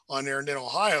 30s on there. And in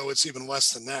Ohio, it's even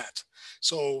less than that.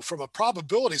 So from a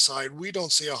probability side, we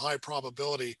don't see a high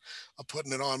probability of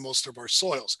putting it on most of our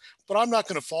soils. But I'm not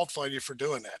going to fault find you for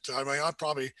doing that. I mean, I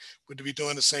probably would be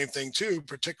doing the same thing too,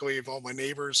 particularly of all my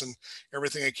neighbors and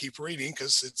everything I keep reading,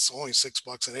 because it's only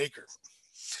 $6 an acre.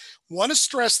 Want to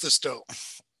stress this though.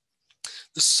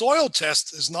 The soil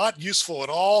test is not useful at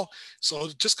all. So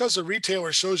just because the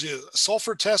retailer shows you a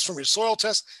sulfur test from your soil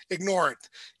test, ignore it.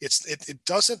 It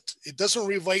doesn't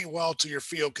relate well to your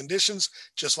field conditions,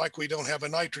 just like we don't have a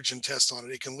nitrogen test on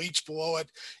it. It can leach below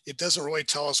it. It doesn't really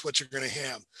tell us what you're going to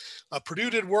have. Purdue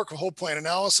did work with whole plant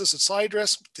analysis at side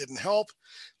dress, didn't help.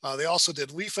 They also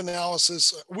did leaf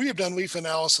analysis. We have done leaf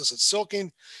analysis at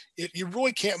silking. You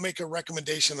really can't make a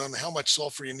recommendation on how much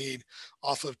sulfur you need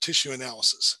off of tissue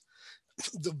analysis.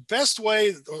 The best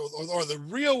way or the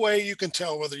real way you can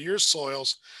tell whether your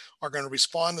soils are going to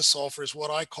respond to sulfur is what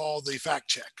I call the fact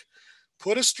check.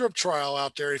 Put a strip trial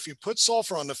out there. If you put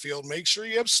sulfur on the field, make sure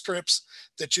you have strips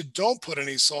that you don't put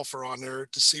any sulfur on there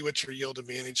to see what your yield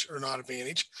advantage or not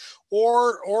advantage.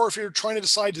 Or if you're trying to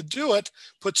decide to do it,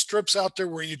 put strips out there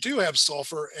where you do have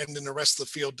sulfur and then the rest of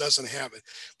the field doesn't have it.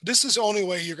 But this is the only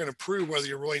way you're going to prove whether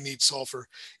you really need sulfur,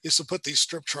 is to put these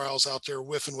strip trials out there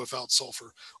with and without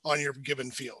sulfur on your given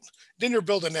field. Then you're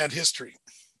building that history.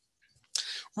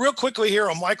 Real quickly here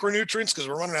on micronutrients, because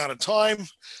we're running out of time.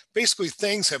 Basically,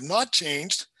 things have not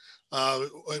changed.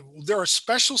 There are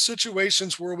special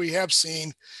situations where we have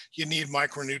seen you need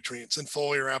micronutrients in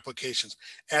foliar applications.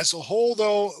 As a whole,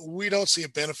 though, we don't see a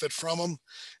benefit from them.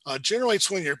 Generally, it's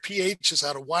when your pH is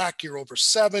out of whack, you're over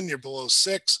 7, you're below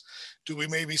 6. Do we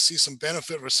maybe see some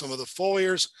benefit with some of the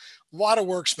foliars? A lot of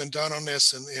work's been done on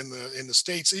this in the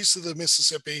states east of the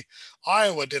Mississippi.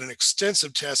 Iowa did an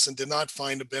extensive test and did not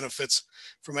find the benefits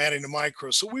from adding the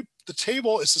micros. So the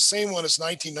table is the same one as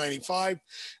 1995.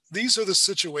 These are the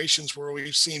situations where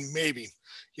we've seen maybe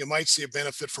you might see a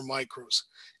benefit from micros,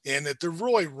 and that they're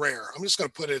really rare. I'm just going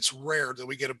to put it's rare that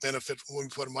we get a benefit when we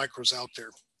put micros out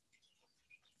there.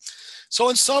 So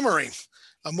in summary,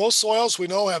 most soils we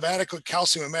know have adequate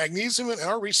calcium and magnesium, and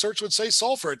our research would say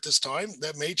sulfur at this time.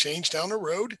 That may change down the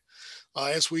road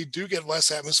as we do get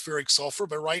less atmospheric sulfur,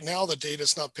 but right now the data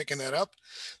is not picking that up.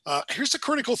 Here's the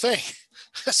critical thing.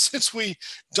 Since we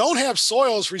don't have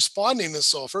soils responding to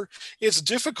sulfur, it's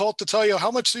difficult to tell you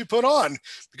how much you put on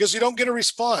because you don't get a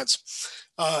response.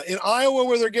 In Iowa,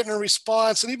 where they're getting a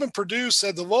response, and even Purdue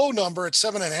said the low number at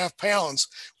 7.5 pounds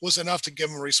was enough to give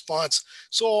them a response.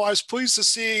 So I was pleased to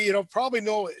see, probably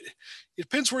it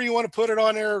depends where you want to put it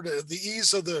on there, the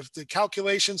ease of the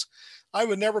calculations. I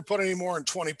would never put any more than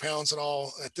 20 pounds at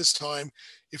all at this time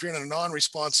if you're in a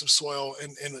non-responsive soil,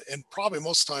 and probably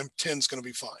most of the time 10 is going to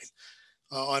be fine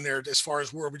on there as far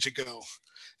as where would you go.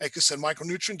 Like I said,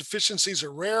 micronutrient deficiencies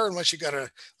are rare unless you got an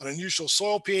unusual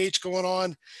soil pH going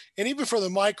on. And even for the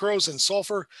micros and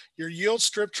sulfur, your yield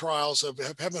strip trials of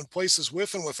having places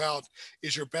with and without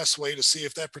is your best way to see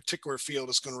if that particular field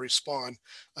is going to respond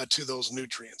to those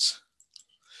nutrients.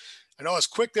 I know it's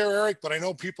quick there, Eric, but I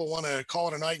know people want to call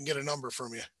it a night and get a number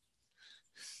from you.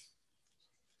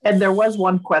 And there was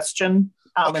one question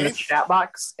Okay. in the chat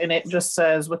box, and it just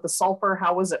says, with the sulfur,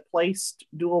 how was it placed,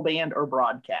 dual band or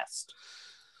broadcast?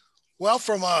 Well,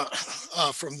 from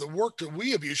the work that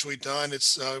we have usually done,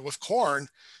 it's with corn,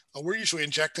 we're usually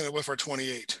injecting it with our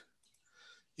 28,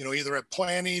 either at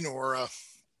planting or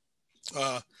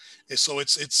so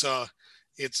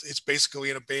it's basically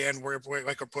in a band where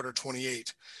I could put our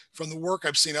 28. From the work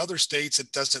I've seen other states,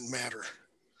 it doesn't matter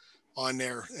on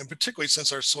there, and particularly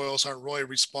since our soils aren't really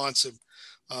responsive,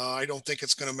 I don't think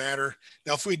it's going to matter.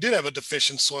 Now, if we did have a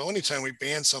deficient soil, anytime we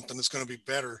ban something, it's going to be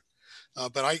better.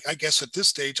 But I guess at this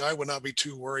stage, I would not be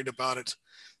too worried about it,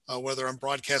 whether I'm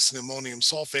broadcasting ammonium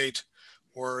sulfate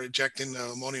or injecting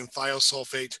ammonium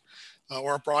thiosulfate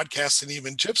or broadcasting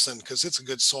even gypsum, because it's a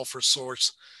good sulfur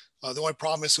source. The only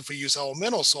problem is if we use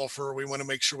elemental sulfur, we want to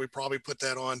make sure we probably put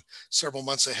that on several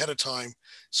months ahead of time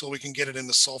so we can get it in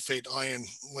the sulfate ion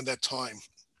when that time.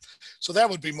 So that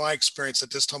would be my experience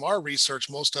at this time. Our research,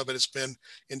 most of it has been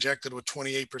injected with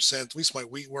 28%. At least my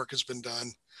wheat work has been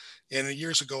done. And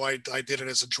years ago, I did it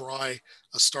as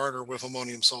a starter with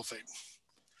ammonium sulfate.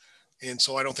 And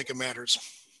so I don't think it matters.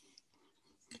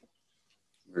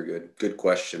 Very good. Good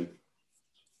question.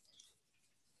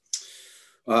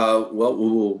 Well,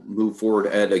 we'll move forward.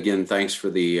 Ed, again, thanks for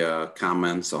the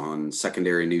comments on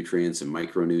secondary nutrients and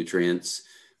micronutrients.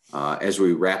 As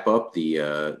we wrap up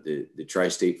the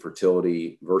Tri-State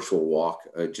Fertility Virtual Walk,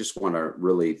 I just want to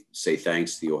really say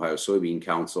thanks to the Ohio Soybean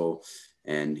Council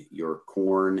and your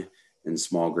corn and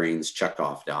small grains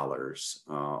checkoff dollars,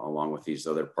 along with these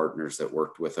other partners that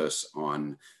worked with us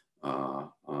on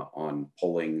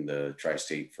pulling the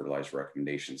Tri-State Fertilizer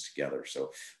recommendations together.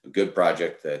 So a good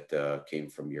project that came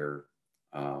from your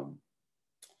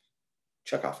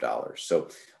checkoff dollars. So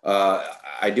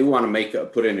I do want to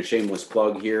put in a shameless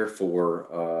plug here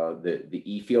for the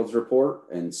eFields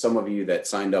report, and some of you that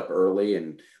signed up early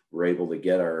and were able to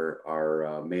get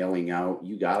our mailing out.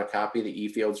 You got a copy of the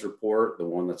eFields report, the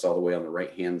one that's all the way on the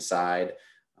right-hand side.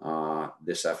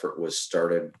 This effort was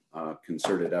started,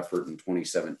 concerted effort in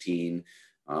 2017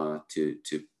 to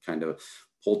kind of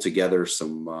pull together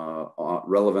some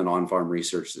relevant on-farm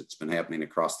research that's been happening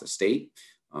across the state,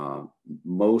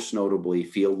 most notably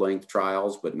field length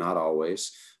trials, but not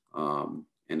always.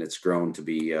 And it's grown to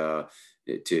be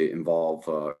to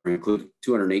involve include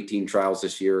 218 trials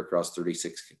this year across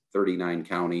 39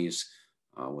 counties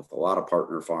with a lot of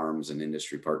partner farms and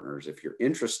industry partners. If you're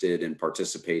interested in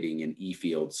participating in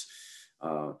eFields,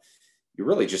 you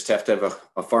really just have to have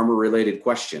a farmer related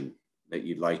question that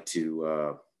you'd like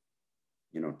to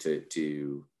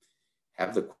to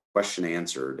have the question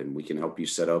answered, and we can help you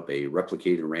set up a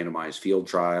replicated randomized field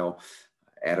trial,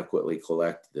 adequately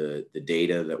collect the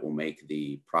data that will make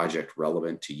the project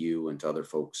relevant to you and to other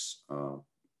folks'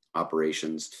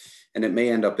 operations. And it may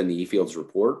end up in the eFields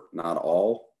report. Not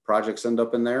all projects end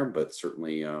up in there, but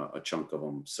certainly a chunk of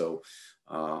them. So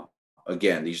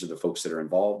again, these are the folks that are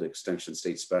involved: extension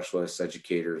state specialists,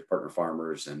 educators, partner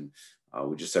farmers, and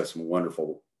we just have some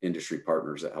wonderful industry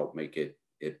partners that help make it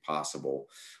possible.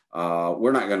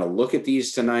 We're not going to look at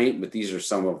these tonight, but these are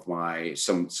some of my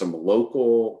some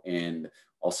local and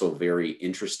also very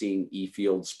interesting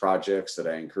eFields projects that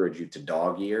I encourage you to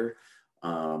dog ear.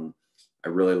 I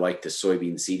really like the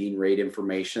soybean seeding rate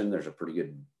information. There's a pretty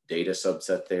good data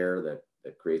subset there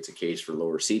that creates a case for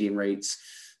lower seeding rates.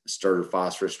 The starter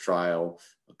phosphorus trial,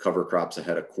 a cover crops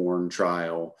ahead of corn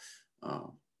trial.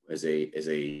 As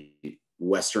a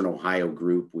Western Ohio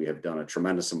group, we have done a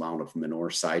tremendous amount of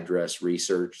manure side dress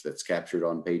research that's captured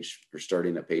on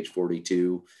starting at page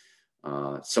 42.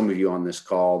 Some of you on this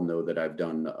call know that I've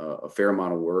done a fair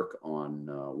amount of work on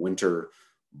winter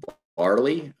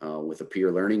barley with a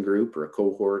peer learning group or a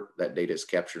cohort. That data is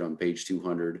captured on page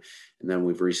 200. And then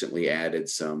we've recently added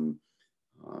some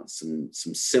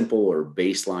simple or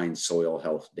baseline soil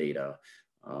health data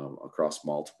across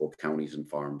multiple counties and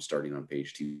farms starting on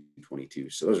page 222.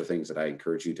 So those are things that I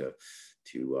encourage you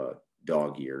to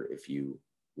dog ear if you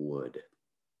would.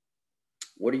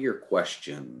 What are your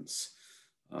questions?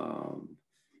 I'm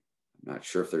not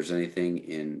sure if there's anything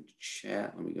in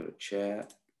chat. Let me go to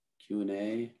chat,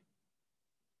 Q&A.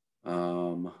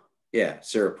 Yeah,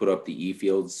 Sarah put up the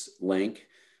eFields link.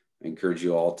 I encourage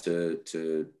you all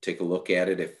to take a look at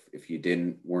it if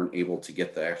you weren't able to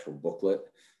get the actual booklet.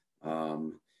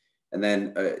 And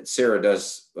then Sarah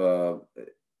does a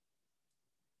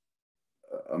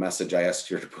message I asked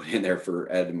her to put in there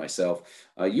for Ed and myself.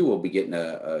 You will be getting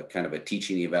a kind of a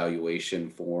teaching evaluation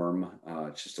form.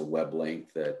 It's just a web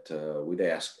link that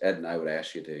Ed and I would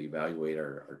ask you to evaluate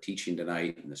our teaching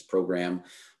tonight in this program.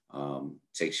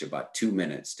 Takes you about 2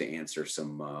 minutes to answer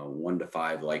some 1 to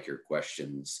 5 like your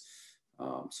questions.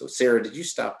 So Sarah, did you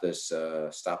stop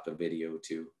the video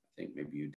too? I think maybe you